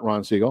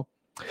 @Ron Siegel.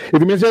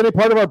 If you missed any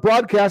part of our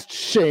broadcast,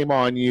 shame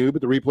on you,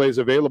 but the replay is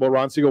available.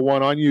 Ron Siegel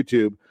 1 on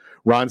YouTube.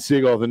 Ron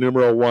Siegel, the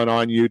numeral 1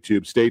 on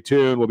YouTube. Stay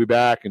tuned. We'll be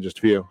back in just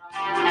a few.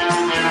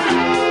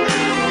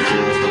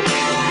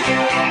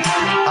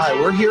 Hi,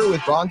 we're here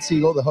with Ron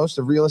Siegel, the host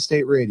of Real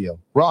Estate Radio.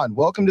 Ron,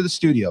 welcome to the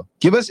studio.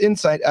 Give us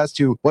insight as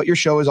to what your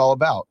show is all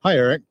about. Hi,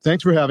 Eric.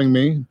 Thanks for having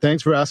me.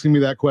 Thanks for asking me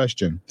that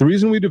question. The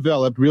reason we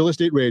developed Real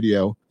Estate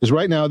Radio is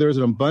right now there's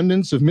an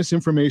abundance of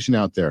misinformation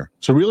out there.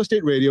 So Real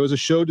Estate Radio is a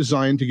show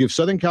designed to give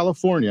Southern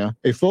California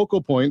a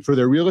focal point for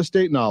their real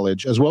estate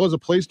knowledge, as well as a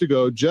place to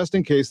go just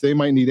in case they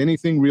might need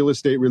anything real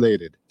estate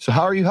related. So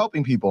how are you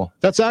helping people?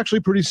 That's actually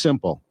pretty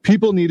simple.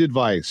 People need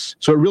advice.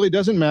 So it really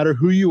doesn't matter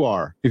who you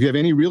are. If you have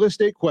any real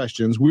estate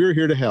questions, we're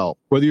here to help.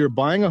 Whether you're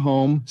buying a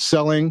home,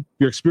 selling,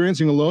 you're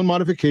experiencing a loan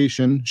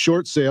modification,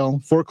 short sale,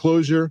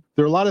 foreclosure,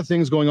 there are a lot of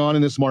things going on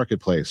in this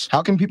marketplace.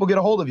 How can people get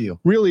a hold of you?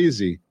 Real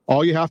easy.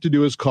 All you have to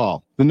do is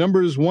call. The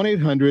number is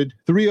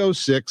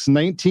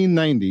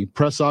 1-800-306-1990.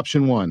 Press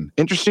option 1.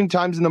 Interesting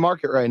times in the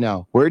market right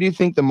now. Where do you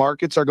think the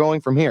markets are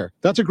going from here?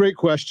 That's a great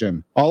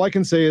question. All I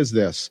can say is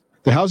this.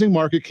 The housing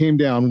market came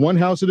down one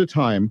house at a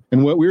time,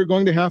 and what we're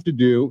going to have to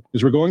do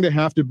is we're going to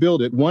have to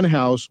build it one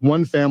house,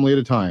 one family at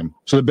a time.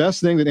 So the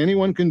best thing that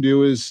anyone can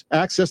do is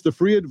access the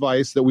free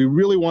advice that we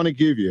really want to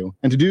give you.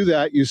 And to do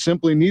that, you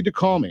simply need to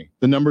call me.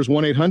 The number is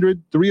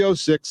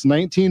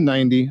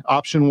 1-800-306-1990,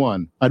 option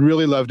 1. I'd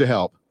really love to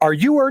help. Are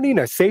you earning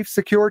a safe,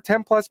 secure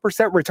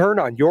 10+% return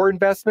on your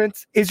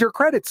investments? Is your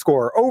credit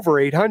score over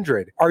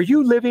 800? Are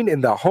you living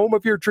in the home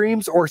of your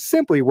dreams or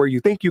simply where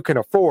you think you can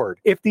afford?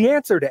 If the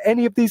answer to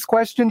any of these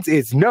questions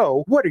is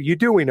no, what are you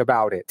doing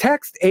about it?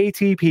 Text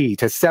ATP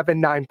to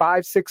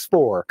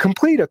 79564.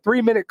 Complete a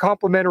 3-minute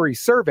complimentary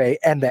survey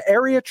and the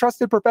area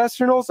trusted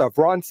professionals of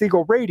Ron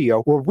Siegel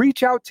Radio will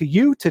reach out to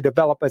you to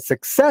develop a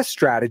success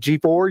strategy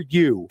for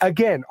you.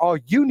 Again, all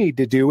you need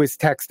to do is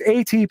text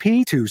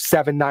ATP to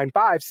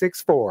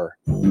 79564. Score.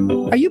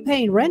 Are you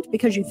paying rent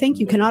because you think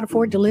you cannot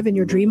afford to live in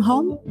your dream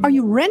home? Are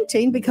you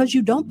renting because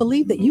you don't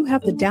believe that you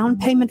have the down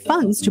payment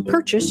funds to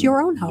purchase your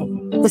own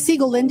home? The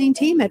Siegel Lending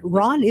Team at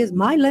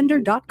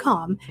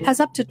ronismylender.com has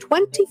up to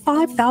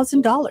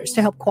 $25,000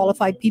 to help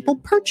qualified people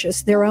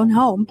purchase their own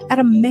home at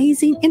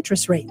amazing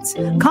interest rates.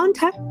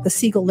 Contact the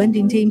Siegel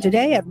Lending Team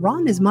today at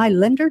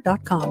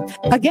ronismylender.com.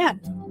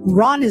 Again,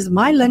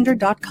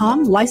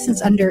 ronismylender.com,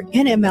 license under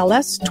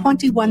NMLS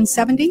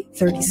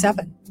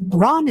 217037.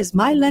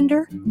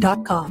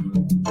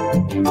 ronismylender.com.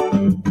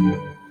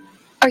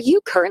 Are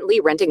you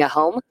currently renting a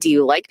home? Do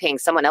you like paying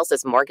someone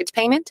else's mortgage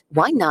payment?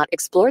 Why not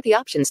explore the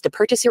options to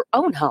purchase your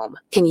own home?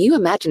 Can you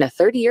imagine a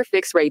 30-year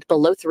fixed rate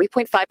below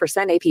 3.5%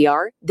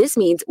 APR? This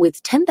means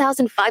with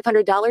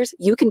 $10,500,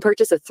 you can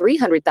purchase a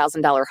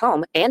 $300,000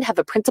 home and have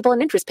a principal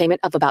and interest payment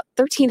of about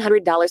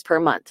 $1,300 per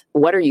month.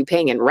 What are you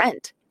paying in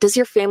rent? Does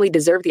your family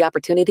deserve the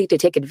opportunity to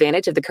take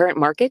advantage of the current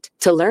market?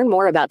 To learn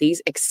more about these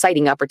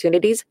exciting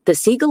opportunities, the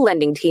Siegel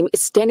Lending Team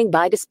is standing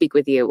by to speak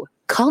with you.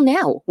 Call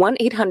now,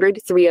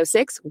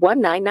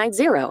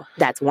 1-800-306-1990.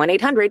 That's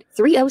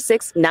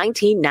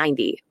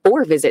 1-800-306-1990.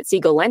 Or visit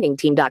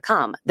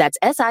SiegelLendingTeam.com. That's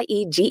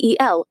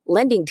SIEGEL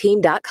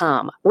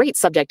LendingTeam.com. Rates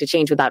subject to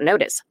change without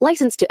notice.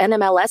 Licensed to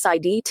NMLS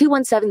ID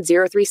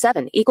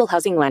 217037. Equal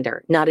housing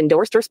lender. Not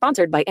endorsed or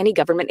sponsored by any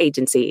government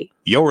agency.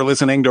 You're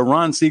listening to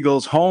Ron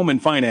Siegel's Home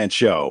and Finance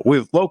Show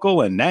with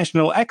local and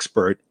national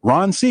expert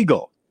Ron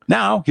Siegel.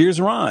 Now, here's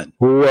Ron.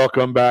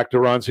 Welcome back to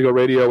Ron Siegel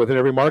Radio. Within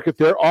every market,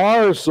 there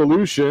are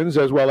solutions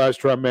as well as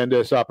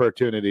tremendous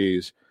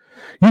opportunities.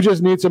 You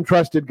just need some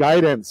trusted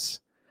guidance.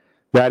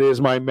 That is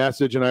my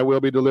message, and I will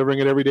be delivering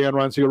it every day on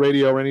Ron Siegel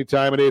Radio or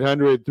anytime at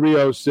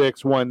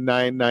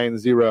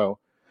 800-306-1990.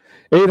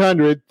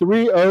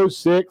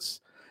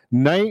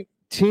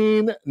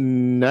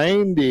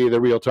 800-306-1990, the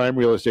real-time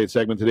real estate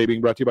segment today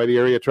being brought to you by the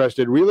area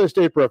trusted real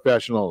estate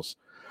professionals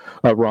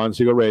of Ron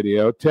Siegel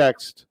Radio.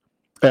 Text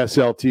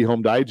SLT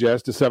Home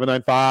Digest to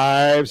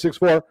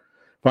 79564.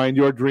 Find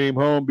your dream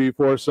home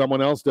before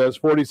someone else does.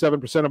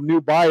 47% of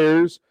new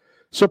buyers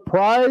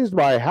surprised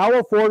by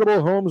how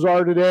affordable homes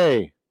are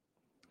today.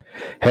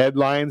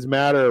 Headlines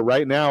matter.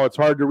 Right now, it's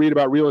hard to read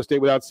about real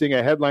estate without seeing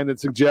a headline that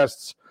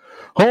suggests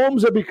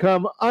homes have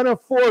become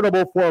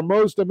unaffordable for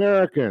most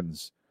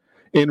Americans.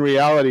 In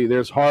reality,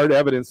 there's hard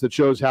evidence that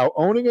shows how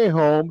owning a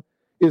home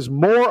is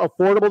more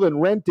affordable than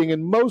renting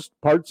in most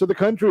parts of the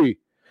country,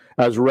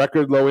 as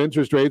record low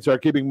interest rates are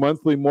keeping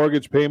monthly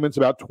mortgage payments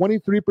about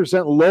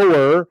 23%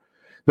 lower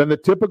than the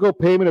typical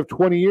payment of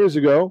 20 years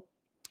ago.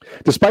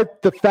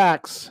 Despite the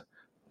facts,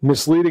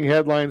 misleading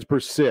headlines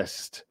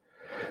persist.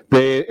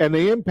 They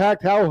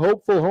impact how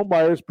hopeful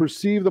homebuyers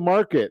perceive the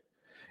market.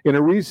 In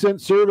a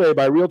recent survey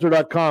by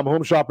Realtor.com,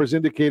 home shoppers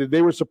indicated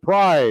they were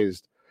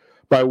surprised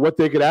by what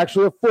they could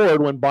actually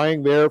afford when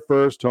buying their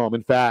first home.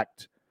 In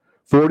fact,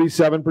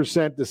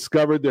 47%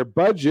 discovered their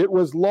budget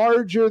was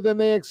larger than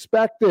they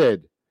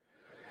expected.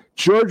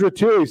 George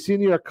Ratturi,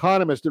 senior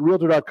economist at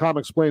Realtor.com,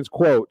 explains,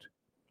 quote,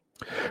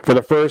 for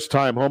the first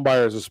time,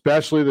 homebuyers,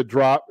 especially the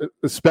drop in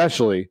the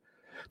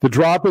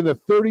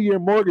 30-year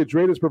mortgage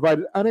rate has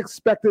provided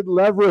unexpected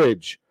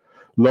leverage.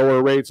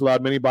 Lower rates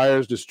allowed many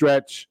buyers to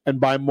stretch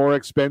and buy more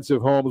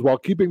expensive homes while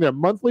keeping their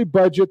monthly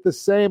budget the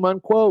same,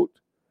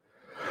 unquote.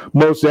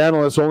 Most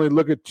analysts only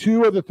look at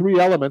two of the three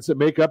elements that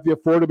make up the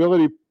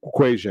affordability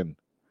equation: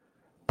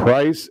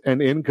 price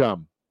and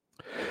income.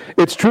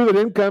 It's true that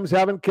incomes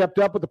haven't kept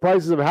up with the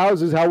prices of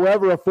houses.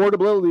 However,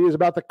 affordability is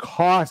about the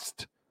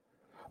cost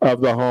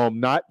of the home,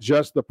 not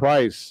just the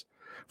price.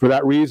 For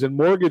that reason,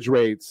 mortgage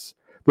rates,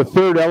 the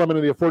third element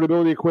of the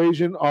affordability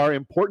equation, are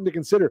important to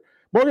consider.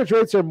 Mortgage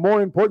rates are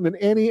more important than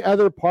any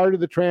other part of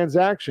the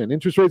transaction.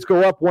 Interest rates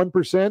go up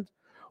 1%.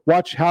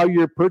 Watch how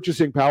your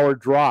purchasing power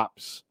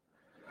drops.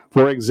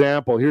 For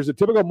example, here's a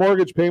typical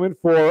mortgage payment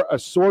for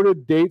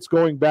assorted dates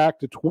going back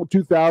to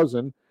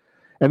 2000.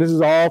 And this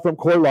is all from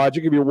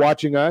CoreLogic. If you're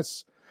watching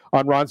us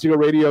on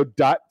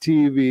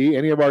RonSiegelRadio.tv,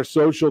 any of our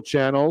social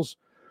channels,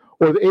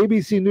 or the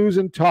ABC News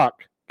and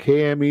Talk,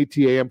 KMET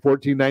AM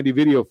 1490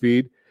 video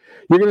feed,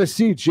 you're going to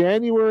see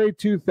January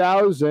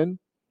 2000,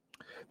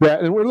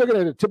 and we're looking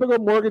at a typical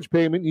mortgage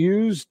payment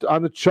used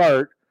on the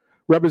chart,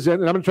 and I'm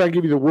going to try and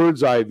give you the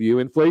bird's eye view,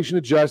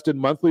 inflation-adjusted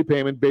monthly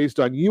payment based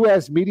on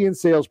U.S. median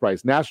sales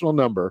price, national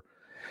number,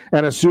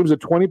 and assumes a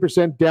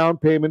 20% down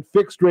payment,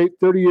 fixed rate,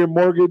 30-year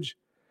mortgage,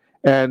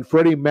 and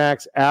Freddie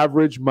Mac's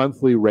average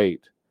monthly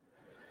rate.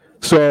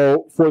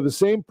 So for the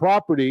same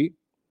property,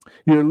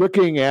 you're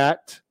looking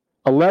at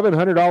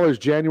 $1,100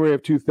 January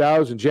of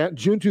 2000.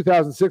 June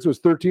 2006 was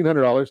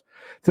 $1,300.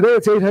 Today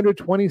it's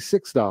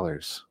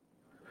 $826.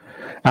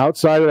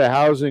 Outside of the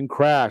housing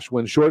crash,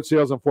 when short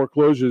sales and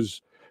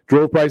foreclosures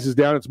drove prices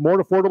down, it's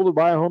more affordable to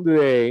buy a home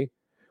today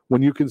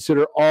when you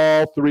consider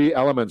all three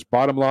elements.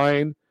 Bottom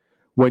line,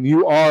 when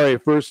you are a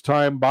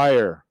first-time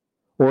buyer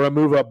or a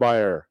move-up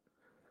buyer,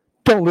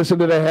 don't listen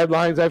to the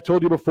headlines. I've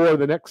told you before,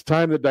 the next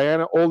time that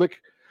Diana Olick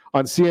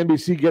on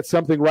CNBC gets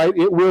something right,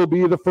 it will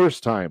be the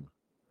first time.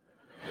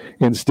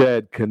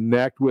 Instead,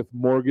 connect with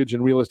mortgage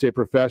and real estate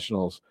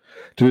professionals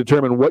to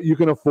determine what you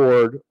can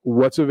afford,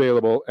 what's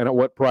available, and at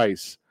what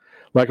price.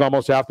 Like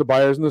almost half the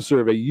buyers in the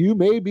survey, you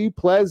may be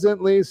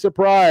pleasantly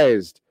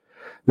surprised.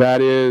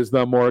 That is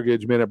the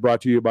Mortgage Minute,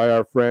 brought to you by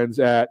our friends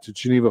at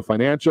Geneva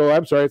Financial.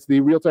 I'm sorry, it's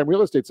the Real-Time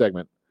Real Estate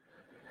segment.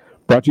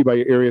 Brought to you by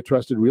your area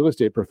trusted real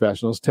estate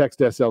professionals. Text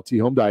SLT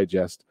Home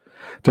Digest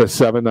to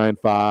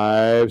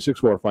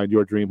 79564. Find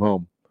your dream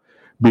home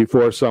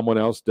before someone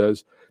else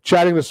does.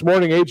 Chatting this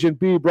morning, Agent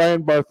B,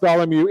 Brian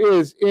Bartholomew,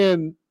 is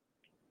in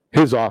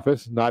his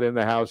office, not in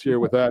the house here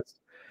with us.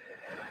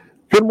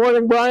 Good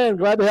morning, Brian.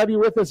 Glad to have you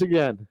with us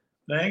again.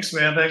 Thanks,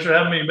 man. Thanks for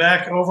having me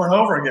back over and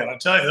over again. I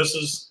tell you,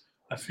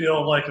 I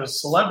feel like a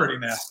celebrity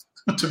now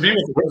to be with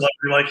a celebrity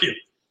like you.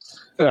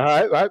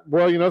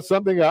 Well, you know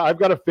something. I've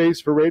got a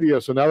face for radio,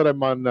 so now that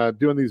I'm on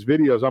doing these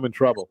videos, I'm in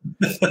trouble.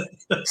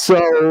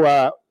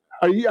 So,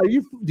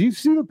 do you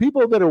see the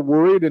people that are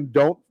worried and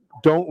don't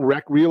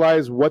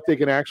realize what they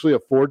can actually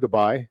afford to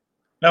buy?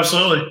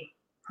 Absolutely.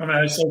 I mean,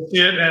 I still see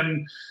it,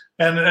 and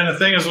the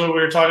thing is, what we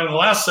were talking in the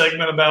last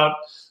segment about,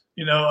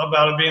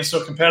 about it being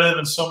so competitive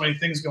and so many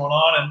things going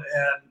on, and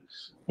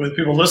with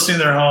people listing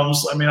their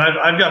homes. I mean,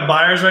 I've got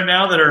buyers right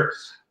now that are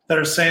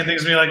saying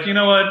things to me like, you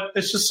know what,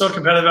 it's just so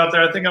competitive out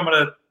there. I think I'm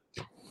gonna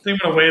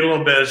wait a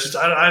little bit. It's just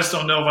I just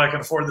don't know if I can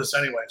afford this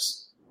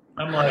anyways.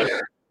 I'm like,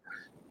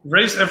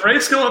 if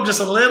rates go up just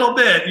a little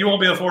bit, you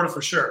won't be afforded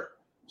for sure.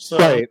 So,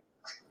 right.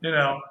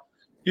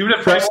 Even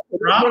if prices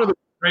drop,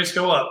 rates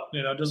go up.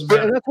 It doesn't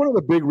matter. And that's one of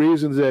the big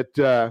reasons that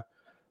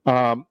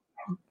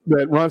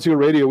that Ron Siegel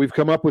Radio, we've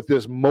come up with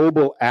this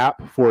mobile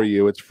app for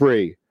you. It's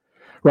free,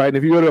 right? And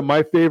if you go to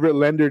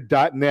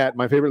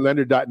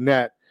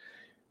myfavouritelender.net,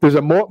 there's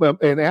an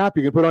app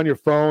you can put on your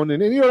phone,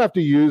 and you don't have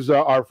to use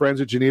our friends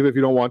at Geneva if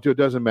you don't want to. It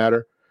doesn't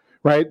matter,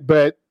 right?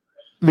 But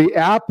the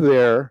app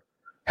there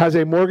has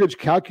a mortgage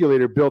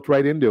calculator built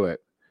right into it.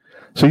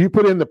 So you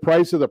put in the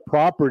price of the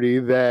property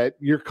that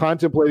you're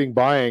contemplating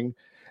buying.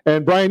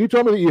 And Brian, you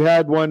told me that you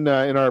had one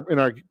in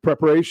our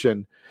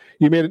preparation.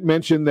 You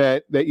mentioned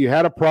that you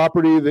had a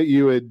property that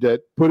you had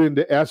put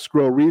into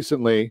escrow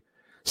recently,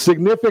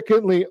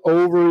 significantly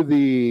over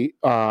the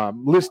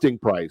listing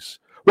price.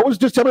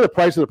 Just tell me the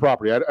price of the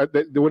property?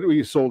 What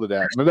you sold it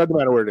at? It doesn't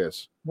matter where it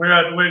is. We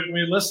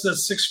listed at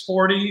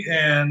 $640,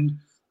 and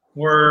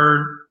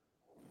we're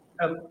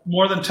at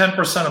more than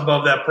 10%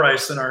 above that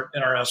price in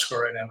our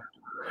escrow right now.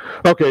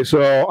 Okay,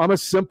 so I'm a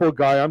simple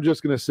guy. I'm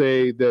just going to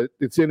say that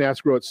it's in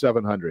escrow at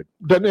 $700,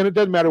 and it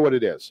doesn't matter what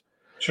it is.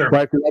 Sure.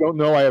 Right? Because I don't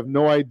know. I have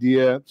no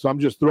idea. So I'm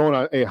just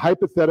throwing a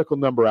hypothetical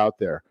number out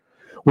there.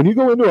 When you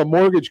go into a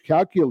mortgage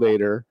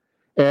calculator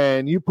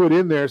and you put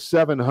in there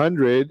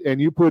 $700, and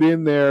you put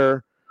in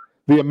there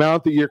the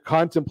amount that you're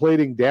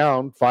contemplating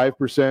down,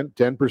 5%,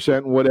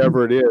 10%,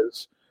 whatever it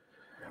is,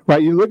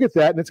 right? You look at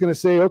that and it's going to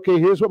say, okay,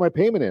 here's what my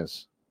payment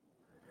is.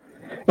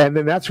 And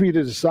then that's for you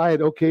to decide,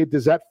 okay,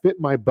 does that fit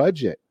my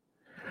budget?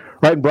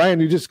 Right? And Brian,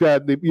 you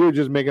were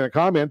just making a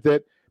comment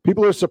that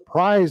people are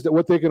surprised at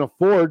what they can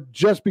afford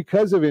just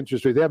because of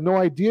interest rates. They have no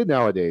idea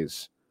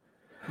nowadays.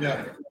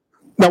 Yeah.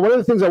 Now, one of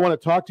the things I want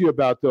to talk to you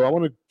about, though, I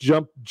want to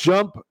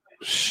jump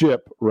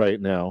ship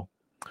right now.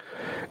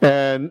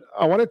 And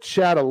I want to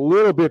chat a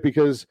little bit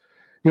because,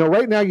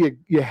 right now you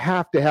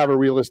have to have a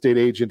real estate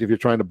agent if you're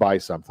trying to buy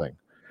something,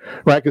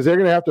 right? Because they're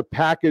going to have to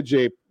package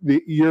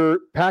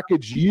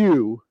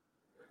you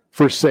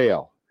for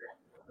sale.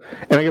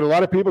 And I get a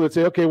lot of people that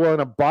say, okay, well,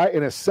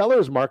 in a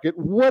seller's market,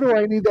 what do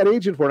I need that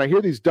agent for? And I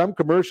hear these dumb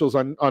commercials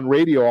on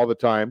radio all the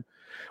time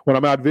when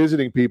I'm out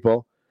visiting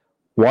people.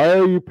 Why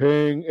are you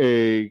paying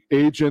a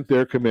agent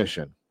their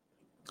commission?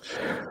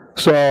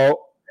 So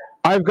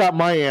I've got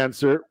my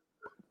answer.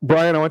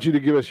 Brian, I want you to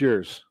give us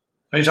yours.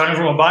 Are you talking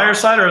from a buyer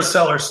side or a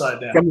seller side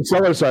now? From the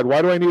seller side.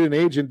 Why do I need an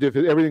agent if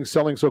everything's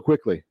selling so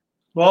quickly?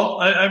 Well,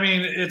 I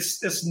mean,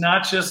 it's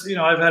not just,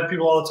 I've had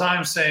people all the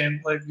time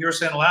saying, like you were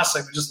saying the last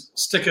segment, just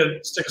stick a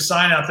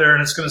sign out there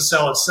and it's going to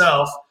sell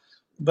itself.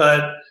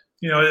 But,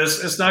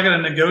 it's not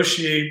going to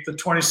negotiate the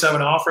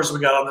 27 offers we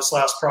got on this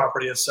last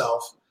property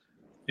itself.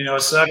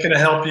 It's not going to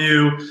help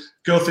you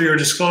go through your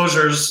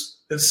disclosures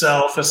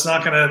itself. It's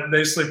not going to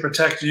basically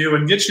protect you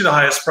and get you the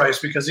highest price,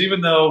 because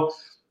even though,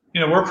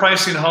 we're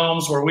pricing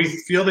homes where we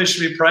feel they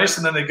should be priced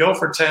and then they go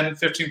for 10,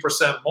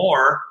 15%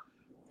 more,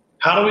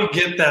 how do we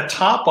get that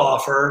top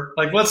offer?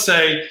 Like, let's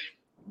say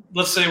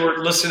we're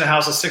listing a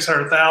house at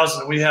 $600,000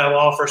 and we have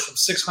offers from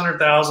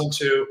 $600,000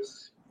 to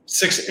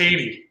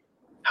 $680,000.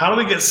 How do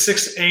we get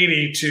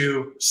 $680,000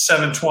 to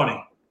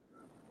 $720,000?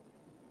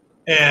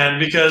 And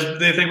because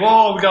they think,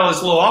 well, we got all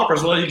these low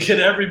offers. Well, you get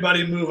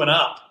everybody moving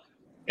up,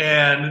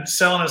 and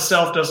selling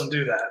itself doesn't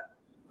do that.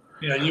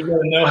 You've got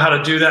to know how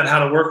to do that and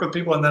how to work with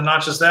people. And then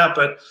not just that,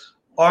 but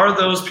are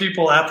those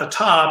people at the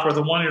top, or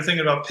the one you're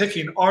thinking about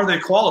picking, are they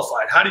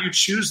qualified? How do you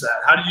choose that?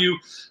 How do you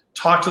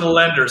talk to the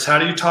lenders? How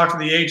do you talk to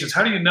the agents?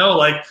 How do you know,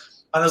 like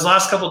on those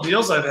last couple of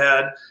deals I've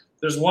had,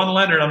 there's one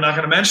lender, and I'm not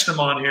going to mention him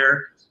on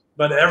here,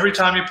 but every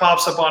time he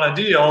pops up on a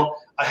deal,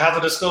 I have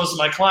to disclose to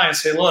my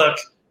clients, hey, look,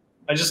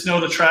 I just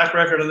know the track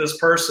record of this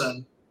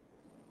person.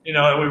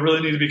 and we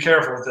really need to be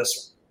careful with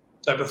this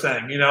type of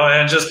thing,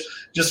 and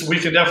just we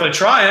can definitely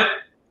try it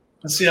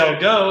and see how it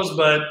goes,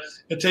 but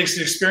it takes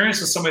the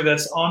experience of somebody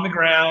that's on the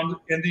ground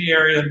in the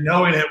area,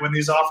 knowing it when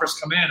these offers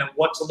come in and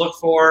what to look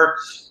for,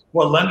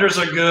 what lenders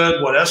are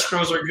good, what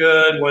escrows are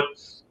good, what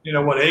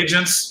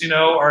agents,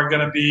 are going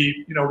to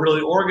be,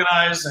 really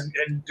organized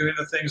and doing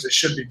the things they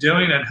should be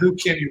doing, and who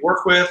can you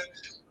work with,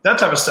 that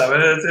type of stuff.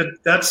 And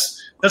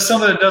that's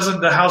something that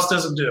the house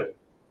doesn't do.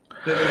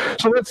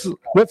 So let's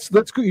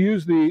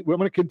use I'm going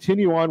to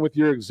continue on with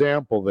your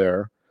example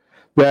there,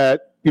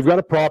 that you've got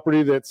a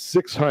property that's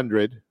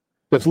 600,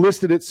 that's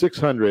listed at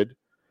 600,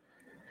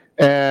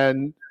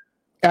 and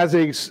as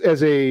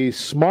a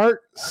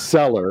smart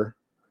seller,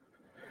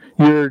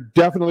 you're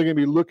definitely going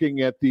to be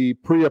looking at the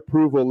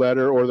pre-approval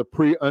letter or the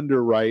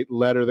pre-underwrite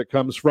letter that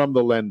comes from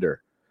the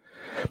lender.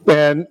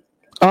 And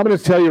I'm going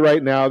to tell you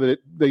right now that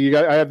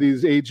I have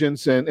these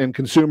agents and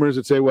consumers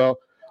that say, well,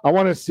 I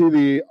want to see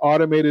the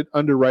automated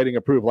underwriting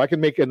approval. I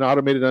can make an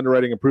automated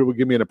underwriting approval,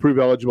 give me an approve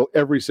eligible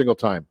every single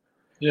time.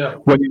 Yeah.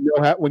 When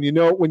you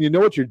know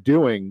what you're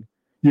doing,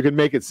 you can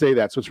make it say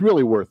that. So it's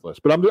really worthless.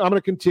 But I'm going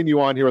to continue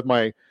on here with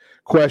my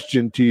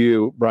question to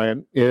you,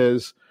 Brian,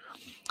 is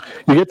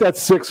you get that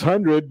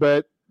 600,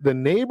 but the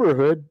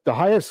neighborhood, the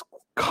highest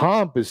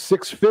comp is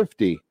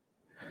 650.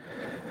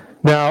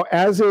 Now,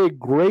 as a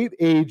great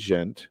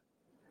agent,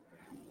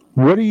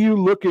 what are you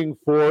looking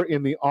for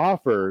in the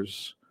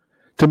offers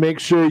to make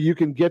sure you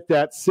can get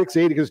that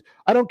 680? Because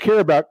I don't care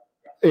about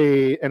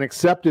an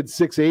accepted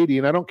 680,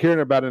 and I don't care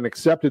about an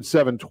accepted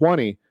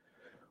 720.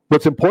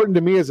 What's important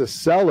to me as a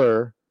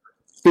seller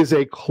is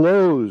a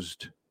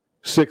closed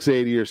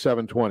 680 or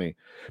 720,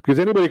 because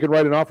anybody can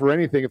write an offer or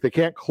anything. If they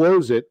can't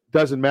close it,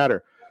 doesn't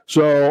matter.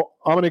 So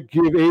I'm going to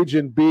give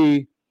agent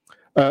B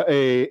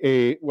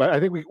I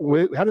think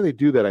how do they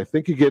do that? I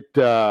think you get,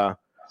 I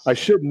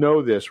should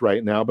know this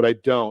right now, but I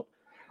don't.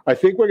 I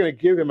think we're going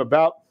to give him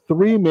about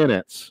 3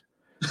 minutes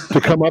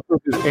to come up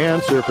with his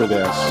answer for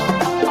this,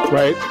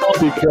 right?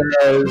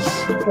 Because,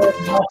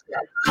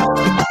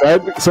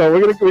 right? So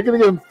we're going to give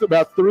him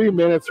about 3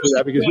 minutes for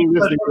that, because he's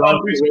listening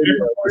to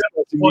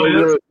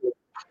radio.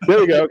 There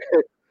we go.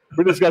 Okay.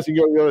 We're discussing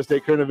your real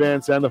estate, current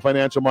events, and the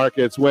financial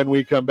markets. When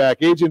we come back,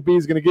 Agent B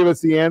is going to give us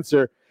the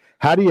answer.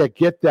 How do you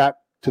get that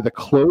to the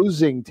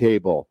closing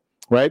table,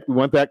 right? We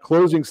want that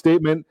closing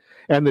statement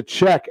and the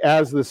check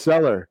as the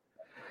seller.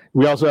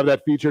 We also have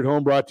that featured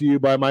home brought to you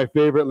by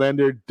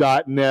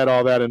myfavoritelender.net.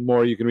 All that and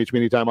more. You can reach me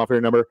anytime off your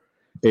number,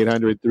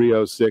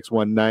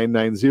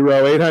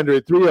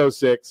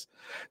 800-306-1990,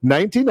 800-306-1990,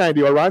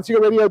 or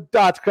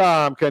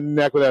RonSiegelRadio.com.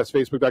 Connect with us,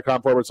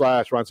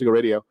 Facebook.com/Ron Siegel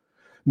Radio.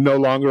 No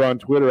longer on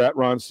Twitter at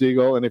Ron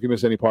Siegel. And if you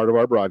miss any part of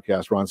our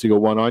broadcast, Ron Siegel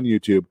 1 on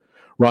YouTube.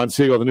 Ron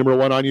Siegel, the number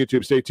 1 on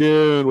YouTube. Stay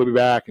tuned. We'll be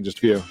back in just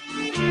a few.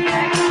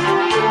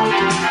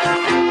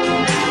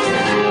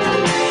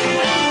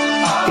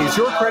 Is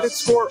your credit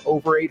score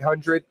over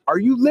 800? Are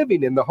you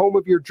living in the home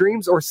of your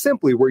dreams, or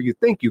simply where you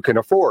think you can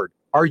afford?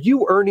 Are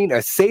you earning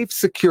a safe,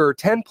 secure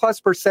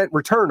 10+%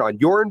 return on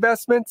your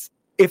investments?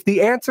 If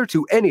the answer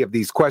to any of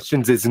these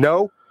questions is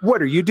no,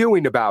 what are you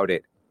doing about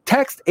it?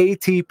 Text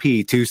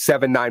ATP to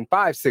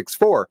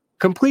 79564.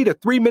 Complete a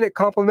 3-minute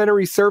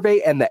complimentary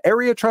survey, and the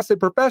area trusted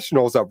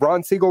professionals of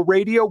Ron Siegel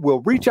Radio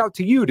will reach out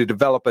to you to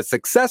develop a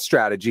success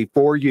strategy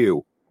for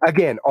you.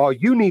 Again, all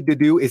you need to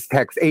do is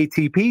text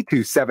ATP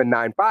to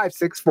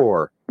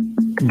 79564.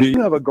 Do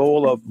you have a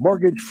goal of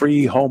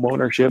mortgage-free home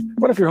ownership?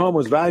 What if your home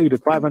was valued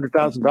at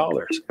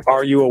 $500,000?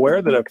 Are you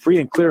aware that a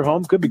free and clear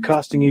home could be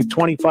costing you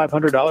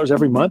 $2,500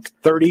 every month,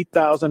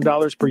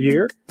 $30,000 per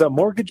year? The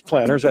mortgage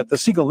planners at the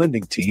Siegel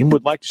Lending Team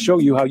would like to show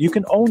you how you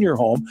can own your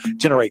home,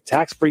 generate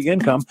tax-free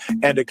income,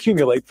 and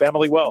accumulate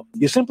family wealth.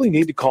 You simply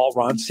need to call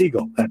Ron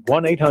Siegel at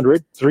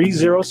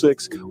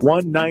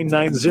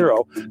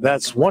 1-800-306-1990.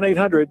 That's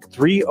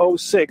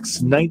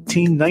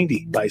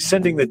 1-800-306-1990. By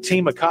sending the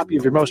team a copy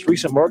of your most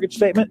recent mortgage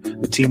statement,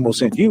 the team will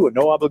send you a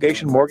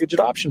no-obligation mortgage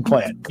adoption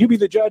plan. You be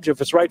the judge if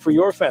it's right for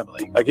your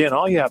family. Again,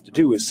 all you have to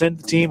do is send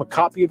the team a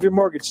copy of your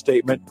mortgage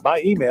statement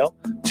by email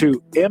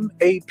to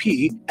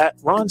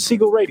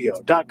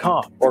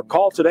map@ronsiegelradio.com, or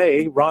call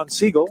today Ron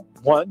Siegel,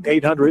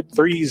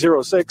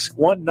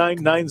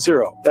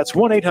 1-800-306-1990. That's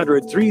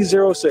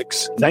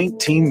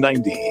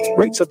 1-800-306-1990.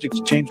 Rate subject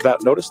to change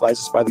without notice.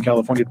 Licensed by the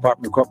California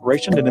Department of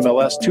Corporation and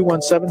MLS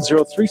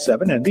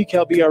 217037 and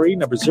BCAL-BRE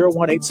number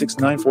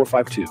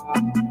 018694452.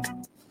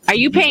 Are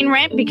you paying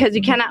rent because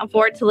you cannot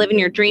afford to live in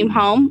your dream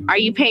home? Are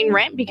you paying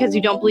rent because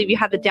you don't believe you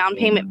have the down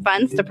payment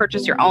funds to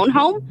purchase your own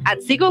home?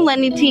 At Siegel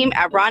Lending Team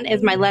at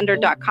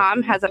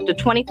RonIsMyLender.com has up to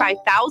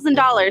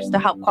 $25,000 to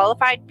help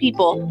qualified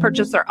people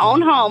purchase their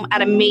own home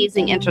at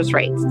amazing interest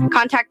rates.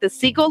 Contact the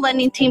Siegel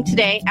Lending Team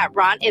today at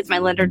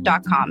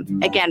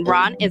RonIsMyLender.com. Again,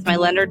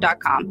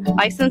 RonIsMyLender.com.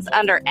 Licensed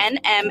under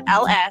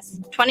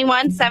NMLS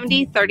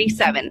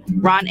 217037.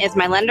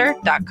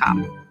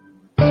 RonIsMyLender.com.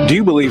 Do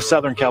you believe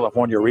Southern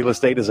California real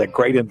estate is a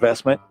great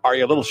investment? Are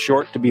you a little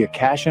short to be a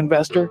cash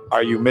investor?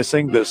 Are you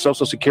missing the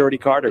Social Security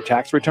card or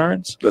tax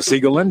returns? The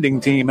Siegel Lending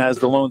Team has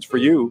the loans for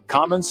you.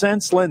 Common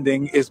Sense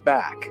Lending is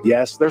back.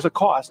 Yes, there's a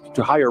cost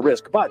to higher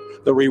risk, but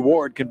the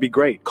reward can be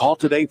great. Call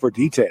today for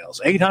details.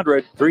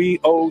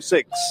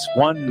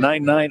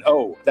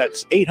 800-306-1990.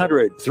 That's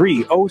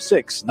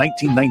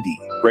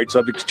 800-306-1990. Rate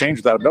subject to change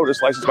without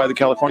notice. Licensed by the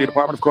California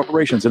Department of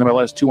Corporations,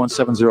 NMLS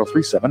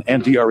 217037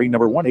 and DRE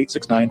number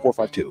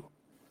 1869452.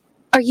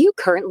 Are you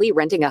currently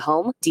renting a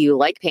home? Do you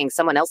like paying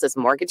someone else's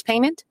mortgage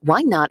payment?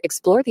 Why not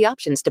explore the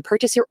options to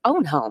purchase your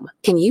own home?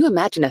 Can you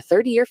imagine a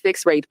 30-year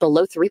fixed rate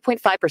below 3.5%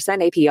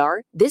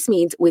 APR? This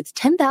means with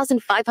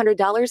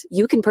 $10,500,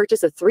 you can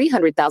purchase a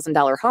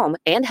 $300,000 home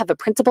and have a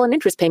principal and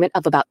interest payment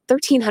of about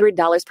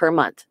 $1,300 per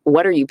month.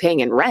 What are you paying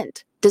in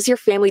rent? Does your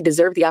family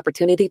deserve the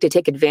opportunity to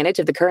take advantage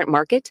of the current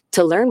market?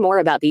 To learn more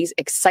about these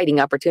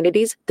exciting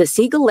opportunities, the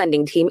Siegel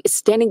Lending Team is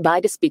standing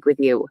by to speak with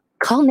you.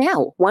 Call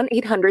now,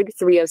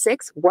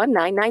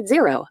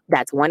 1-800-306-1990.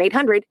 That's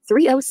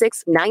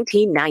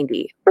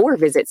 1-800-306-1990. Or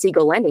visit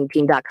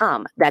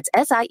SiegelLendingTeam.com. That's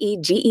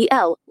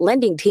SIEGEL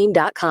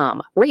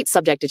LendingTeam.com. Rates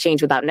subject to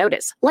change without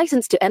notice.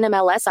 Licensed to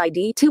NMLS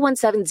ID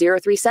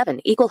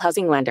 217037. Equal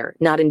housing lender.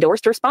 Not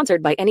endorsed or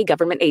sponsored by any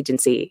government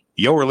agency.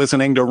 You're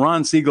listening to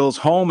Ron Siegel's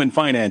Home and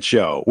Finance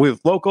Show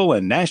with local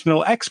and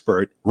national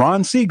expert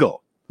Ron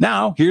Siegel.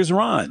 Now, here's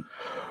Ron.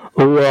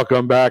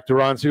 Welcome back to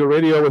Ron Siegel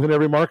Radio. Within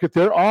every market,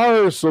 there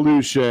are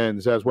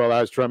solutions as well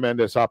as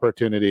tremendous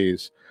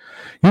opportunities.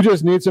 You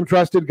just need some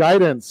trusted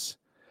guidance.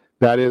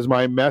 That is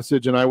my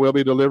message, and I will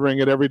be delivering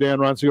it every day on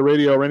Ron Siegel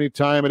Radio or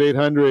anytime at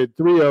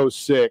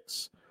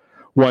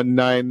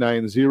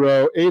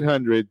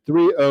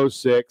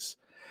 800-306-1990,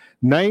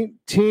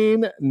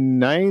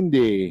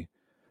 800-306-1990.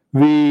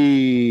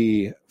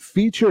 The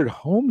featured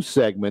home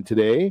segment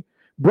today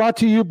brought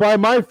to you by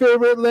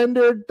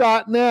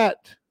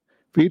myfavouritelender.net.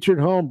 Featured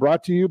home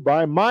brought to you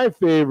by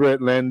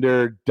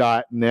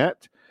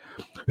myfavouritelender.net.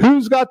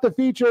 Who's got the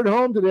featured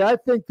home today? I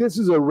think this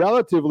is a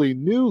relatively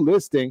new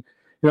listing.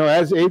 You know,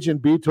 as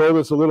Agent B told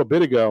us a little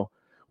bit ago,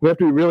 we have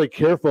to be really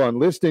careful on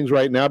listings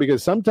right now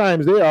because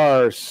sometimes they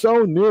are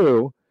so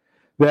new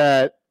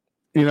that,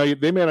 you know,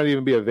 they may not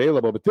even be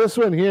available. But this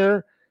one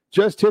here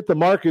just hit the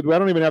market. I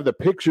don't even have the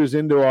pictures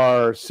into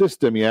our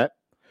system yet.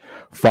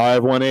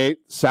 518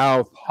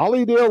 South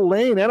Hollydale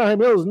Lane, Anaheim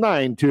Hills,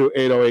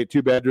 92808.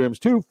 2 bedrooms,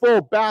 2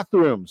 full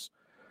bathrooms.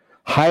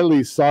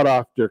 Highly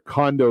sought-after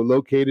condo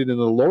located in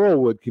the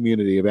Laurelwood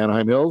community of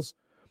Anaheim Hills.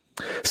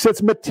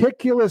 Sits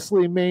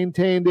meticulously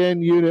maintained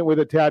end unit with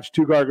attached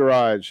 2-car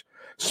garage.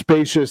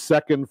 Spacious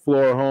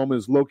second-floor home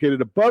is located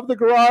above the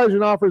garage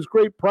and offers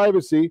great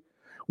privacy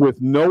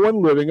with no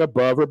one living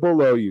above or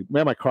below you.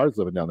 Man, my car's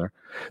living down there.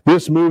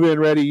 This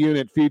move-in ready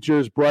unit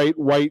features bright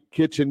white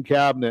kitchen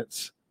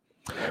cabinets,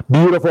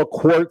 beautiful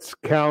quartz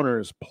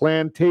counters,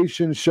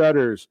 plantation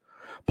shutters,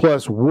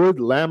 plus wood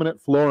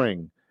laminate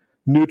flooring,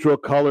 neutral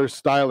color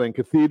styling,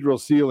 cathedral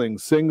ceiling,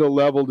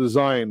 single-level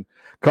design,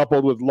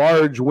 coupled with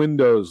large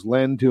windows,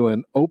 lend to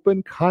an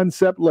open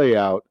concept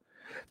layout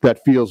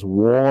that feels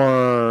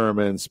warm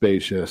and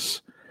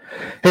spacious.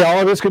 Hey,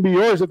 all of this can be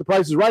yours if the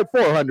price is right,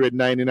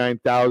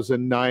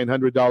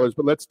 $499,900.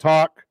 But let's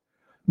talk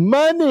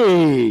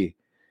money.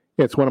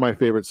 It's one of my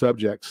favorite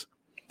subjects.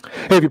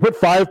 Hey, if you put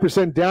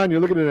 5% down, you're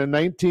looking at a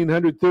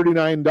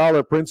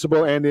 $1,939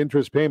 principal and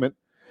interest payment.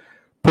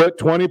 Put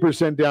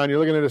 20% down, you're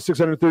looking at a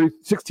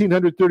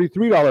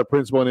 $1,633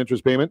 principal and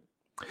interest payment.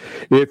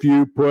 If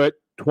you put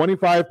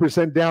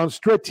 25% down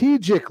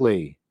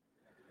strategically,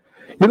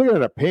 you're looking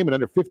at a payment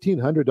under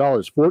 $1,500,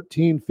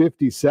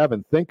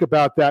 $1,457. Think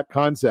about that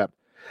concept.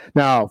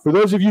 Now, for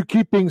those of you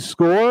keeping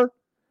score,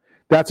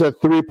 that's a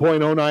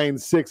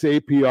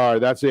 3.096 APR.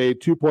 That's a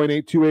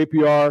 2.82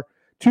 APR.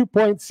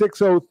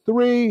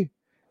 2.603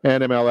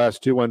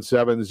 NMLS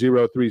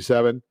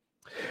 217037.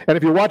 And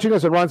if you're watching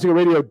us on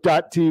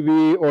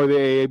RonSiegelRadio.tv or the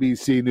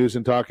ABC News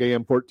and Talk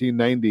AM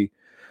 1490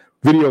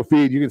 video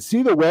feed, you can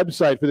see the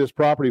website for this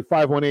property,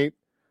 518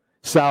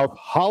 South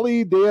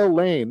Hollydale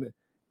Lane.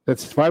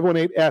 That's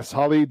 518S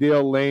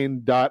Hollydale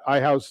Lane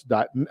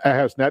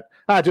iHouse.net.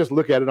 Just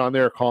look at it on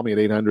there. Call me at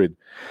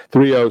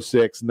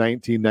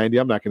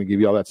 800-306-1990. I'm not going to give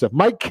you all that stuff.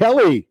 Mike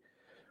Kelly,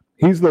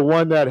 he's the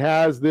one that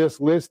has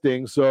this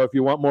listing. So if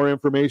you want more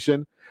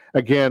information,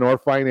 again, or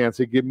finance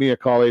it, give me a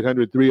call,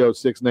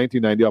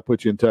 800-306-1990. I'll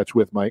put you in touch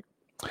with Mike.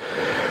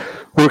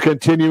 We're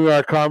continuing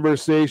our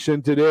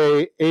conversation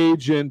today.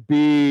 Agent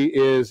B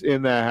is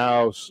in the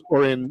house,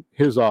 or in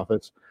his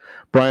office.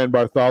 Brian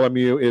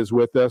Bartholomew is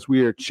with us.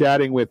 We are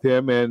chatting with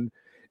him. And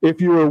if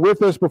you were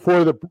with us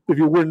before if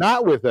you were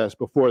not with us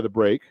before the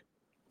break,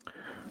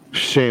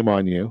 shame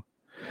on you.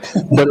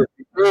 But if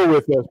you were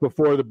with us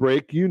before the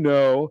break, you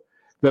know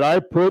that I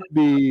put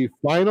the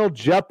Final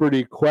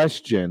Jeopardy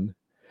question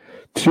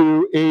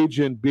to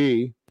Agent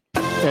B,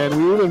 and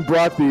we even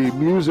brought the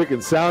music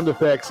and sound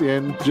effects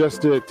in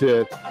just to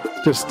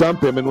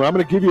stump him. And I'm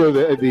going to give you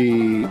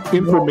the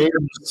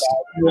information.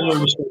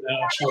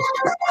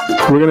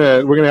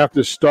 We're gonna have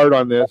to start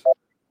on this.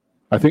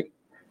 I think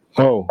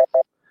Oh,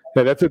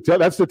 yeah, that's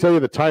to tell you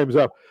the time's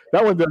up.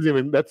 That one doesn't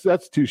even.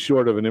 That's too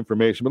short of an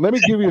information. But let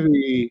me give you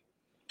the.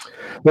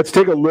 Let's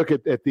take a look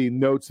at the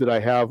notes that I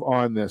have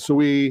on this. So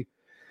we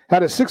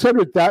had a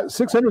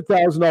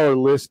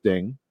 $600,000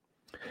 listing,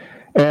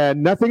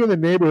 and nothing in the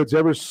neighborhood's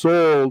ever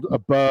sold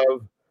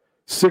above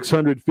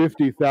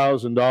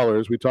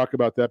 $650,000. We talk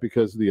about that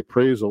because of the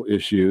appraisal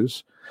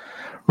issues,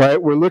 right?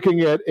 We're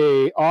looking at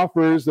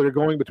offers that are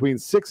going between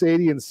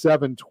 $680 and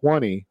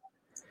 $720.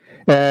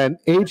 And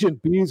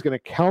Agent B is going to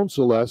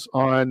counsel us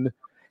on,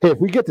 hey, if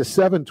we get to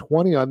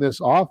 $720 on this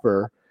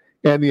offer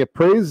and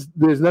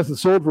there's nothing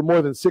sold for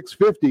more than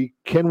 $650,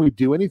 can we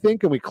do anything?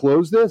 Can we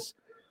close this?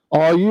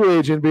 All you,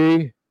 Agent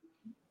B.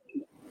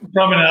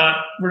 Probably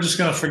not. We're just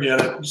going to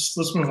forget it.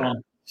 Let's move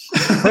on.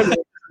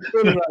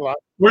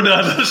 We're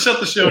done. Let's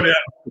shut the show down.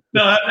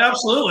 No,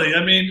 absolutely.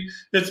 I mean,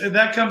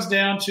 that comes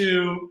down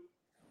to,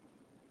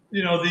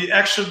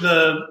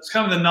 it's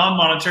kind of the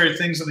non-monetary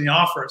things in the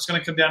offer. It's going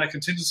to come down to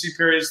contingency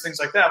periods, things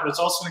like that, but it's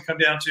also going to come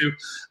down to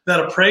that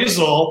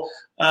appraisal.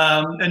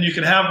 And you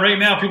can have right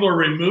now, people are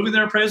removing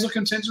their appraisal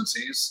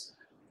contingencies,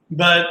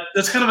 but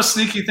that's kind of a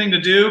sneaky thing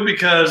to do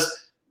because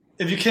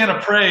if you can't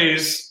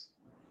appraise,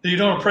 you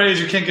don't appraise,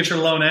 you can't get your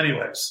loan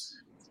anyways.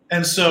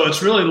 And so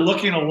it's really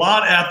looking a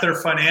lot at their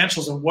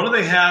financials and what do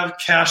they have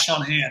cash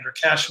on hand or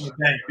cash in the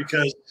bank,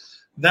 because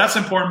that's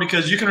important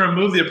because you can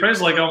remove the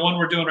appraisal like on one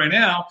we're doing right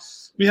now.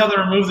 We have to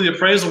remove the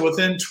appraisal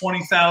within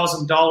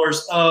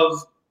 $20,000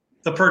 of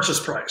the purchase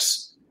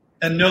price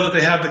and know that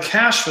they have the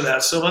cash for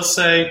that. So let's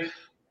say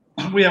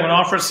we have an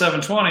offer at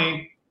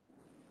 $720,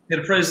 it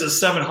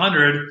appraises at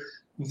 $700.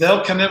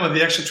 They'll come in with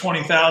the extra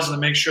 $20,000 to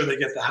make sure they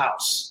get the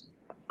house.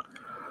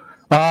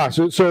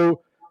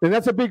 So and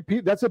that's a big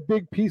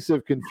piece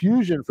of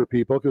confusion for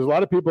people because a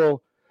lot of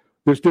people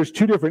there's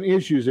two different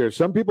issues there.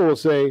 Some people will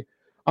say,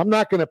 I'm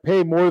not going to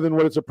pay more than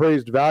what its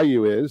appraised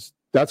value is.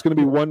 That's going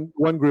to be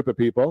one group of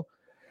people.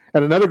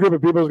 And another group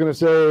of people is going to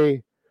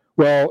say,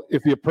 well,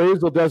 if the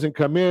appraisal doesn't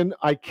come in,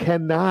 I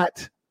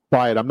cannot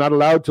buy it. I'm not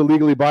allowed to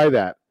legally buy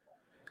that.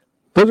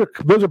 Those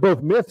are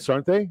both myths,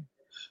 aren't they?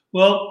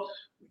 Well,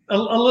 a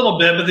little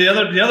bit, but the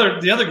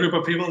other group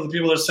of people, the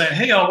people that are saying,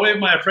 hey, I'll waive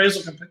my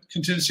appraisal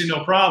contingency,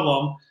 no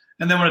problem.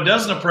 And then when it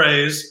doesn't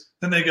appraise,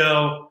 then they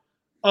go,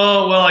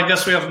 oh, well, I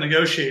guess we have to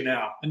negotiate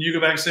now. And you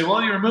go back and say,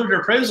 well, you removed your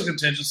appraisal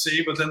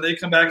contingency, but then they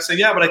come back and say,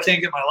 yeah, but I can't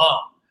get my loan.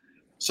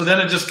 So then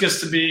it just gets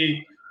to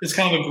be, it's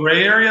kind of a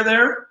gray area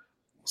there.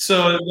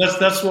 So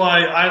that's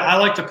why I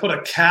like to put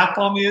a cap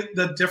on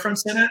the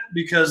difference in it,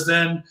 because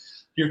then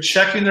you're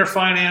checking their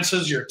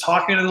finances, you're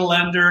talking to the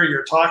lender,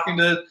 you're talking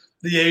to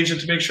the agent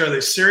to make sure they're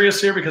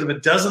serious here, because if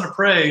it doesn't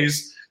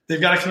appraise,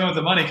 they've got to come in with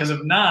the money. Because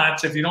if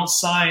not, if you don't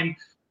sign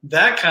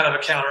that kind of a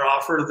counter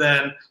offer,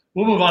 then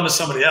we'll move on to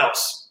somebody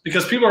else.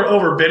 Because people are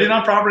overbidding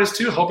on properties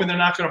too, hoping they're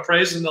not going to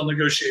appraise and they'll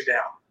negotiate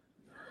down.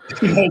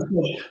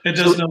 It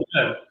does no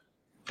good.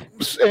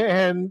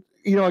 And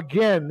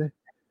again,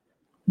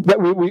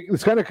 that we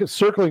it's kind of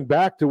circling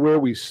back to where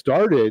we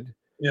started.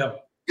 Yeah,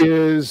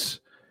 is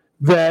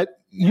that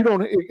you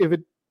don't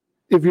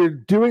if you're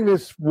doing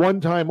this one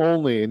time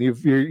only and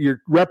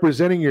you're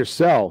representing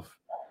yourself,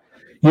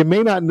 you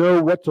may not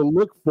know what to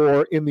look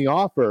for in the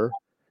offer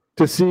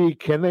to see,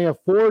 can they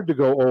afford to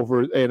go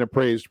over an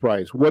appraised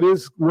price? What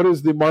is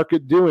the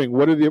market doing?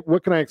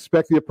 What can I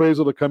expect the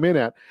appraisal to come in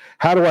at?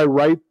 How do I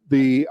write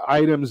the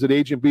items that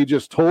Agent B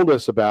just told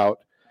us about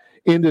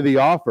into the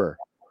offer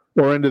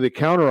or into the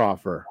counter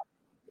offer?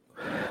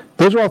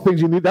 Those are all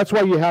things you need. That's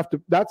why you have to.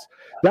 That's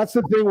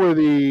the thing where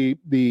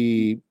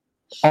the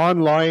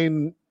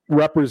online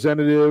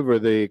representative or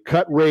the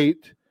cut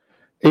rate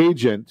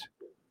agent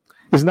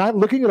is not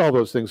looking at all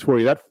those things for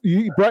you.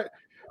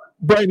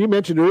 Brian, you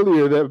mentioned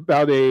earlier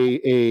about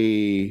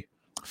a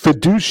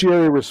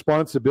fiduciary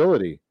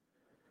responsibility,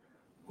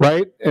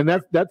 right? And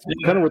that's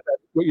kind of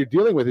what you're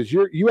dealing with is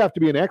you have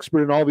to be an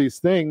expert in all these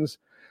things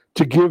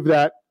to give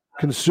that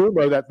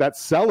consumer, that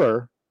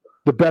seller,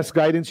 the best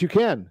guidance you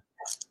can.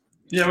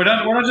 Yeah, we're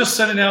not just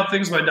sending out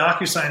things by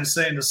DocuSign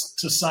saying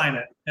to sign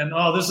it, and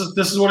this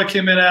is what it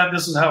came in at.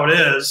 This is how it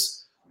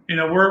is. Big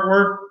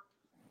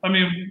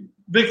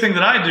thing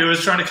that I do is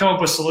trying to come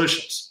up with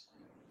solutions.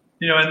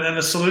 And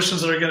the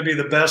solutions that are going to be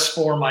the best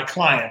for my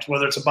client,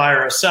 whether it's a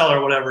buyer or a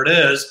seller, whatever it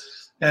is.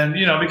 And,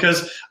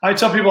 because I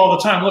tell people all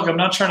the time, look, I'm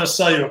not trying to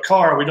sell you a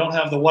car. We don't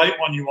have the white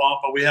one you want,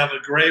 but we have a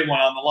gray one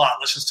on the lot.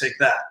 Let's just take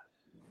that.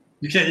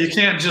 You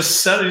can't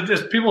just settle.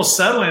 People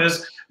settling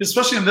is,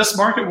 especially in this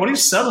market, what are you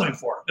settling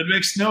for? It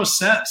makes no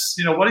sense.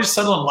 What are you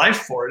settling life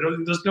for? It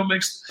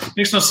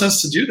makes no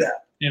sense to do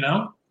that,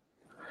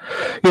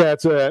 Yeah,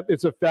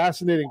 it's a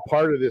fascinating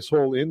part of this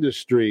whole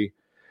industry.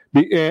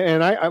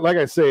 And I like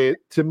I say,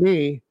 to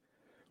me,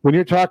 when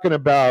you're talking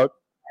about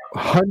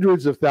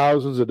hundreds of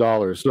thousands of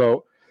dollars,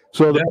 so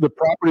the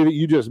property that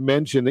you just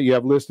mentioned that you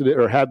have listed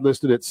or had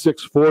listed at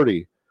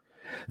 $640,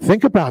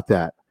 think about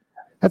that.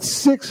 That's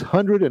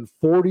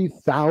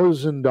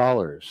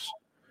 $640,000.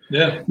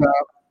 Yeah.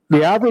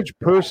 The average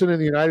person in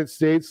the United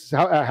States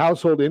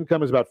household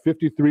income is about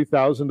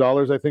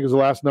 $53,000. I think is the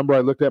last number I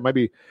looked at. Might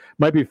be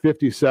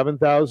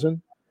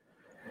 $57,000.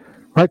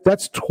 Right,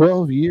 that's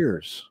 12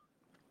 years.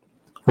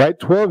 Right,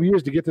 12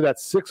 years to get to that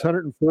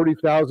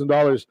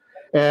 $640,000,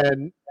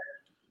 and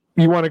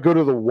you want to go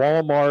to the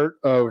Walmart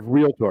of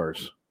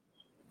realtors.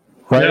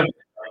 Right? Yeah.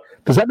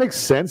 Does that make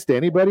sense to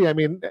anybody? I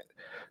mean,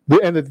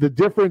 the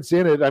difference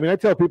in it. I mean, I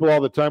tell people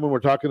all the time when we're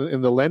talking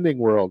in the lending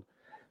world.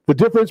 The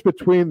difference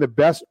between the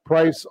best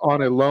price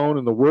on a loan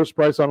and the worst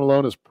price on a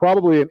loan is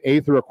probably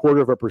 1/8 or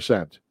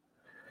 1/4%.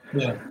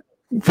 Yeah.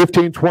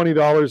 $15,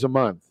 $20 a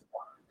month.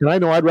 And I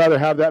know I'd rather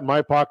have that in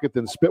my pocket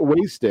than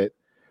waste it.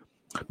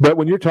 But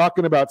when you're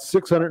talking about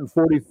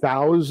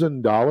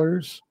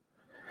 $640,000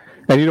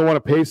 and you don't want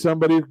to pay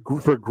somebody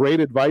for great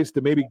advice to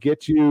maybe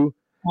get you.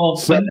 Well,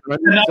 when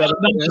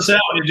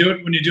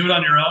you do it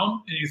on your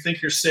own and you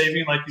think you're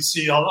saving, like you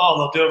see,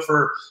 they'll do it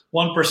for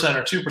 1%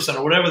 or 2%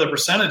 or whatever the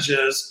percentage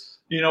is.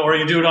 Or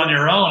you do it on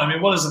your own. I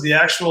mean, what is it? The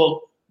average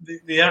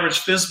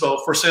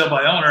FSBO for sale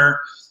by owner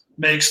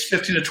makes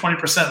 15 to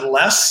 20%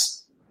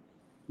 less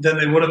than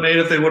they would have made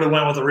if they would have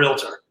went with a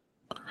realtor.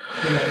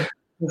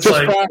 It's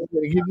just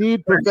fascinating. You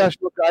need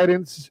professional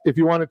guidance. If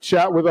you want to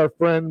chat with our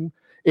friend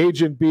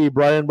Agent B,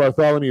 Brian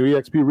Bartholomew,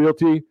 eXp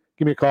Realty,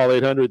 give me a call,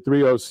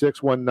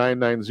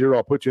 800-306-1990.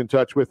 I'll put you in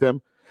touch with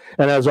him.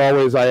 And as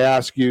always, I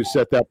ask you,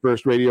 set that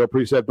first radio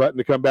preset button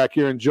to come back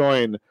here and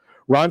join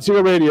Ron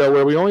Siegel Radio,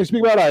 where we only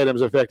speak about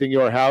items affecting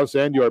your house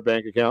and your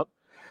bank account.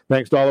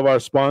 Thanks to all of our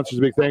sponsors.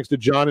 Big thanks to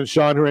John and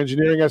Sean who are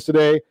engineering us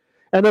today.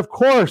 And, of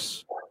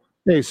course,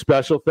 a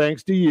special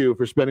thanks to you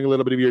for spending a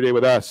little bit of your day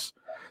with us.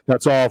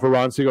 That's all for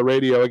Ron Siegel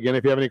Radio. Again,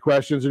 if you have any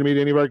questions or to meet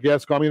any of our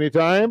guests, call me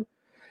anytime.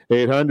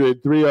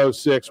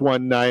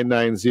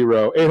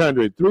 800-306-1990.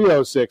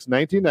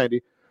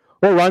 800-306-1990.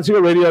 Or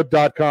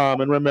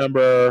RonSiegelRadio.com. And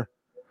remember,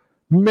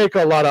 make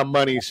a lot of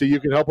money so you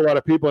can help a lot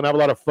of people and have a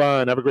lot of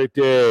fun. Have a great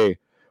day.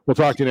 We'll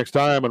talk to you next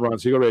time on Ron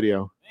Siegel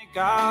Radio. I think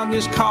I'll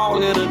just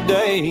call it a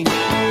day.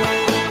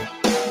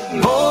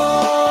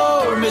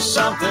 Pour me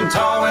something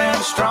tall and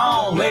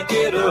strong. Make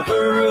it a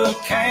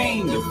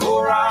hurricane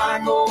before I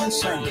go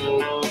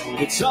insane.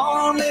 It's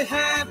only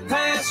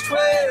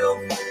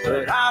 12:30,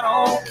 but I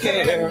don't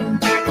care.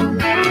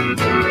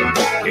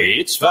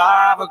 It's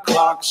 5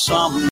 o'clock some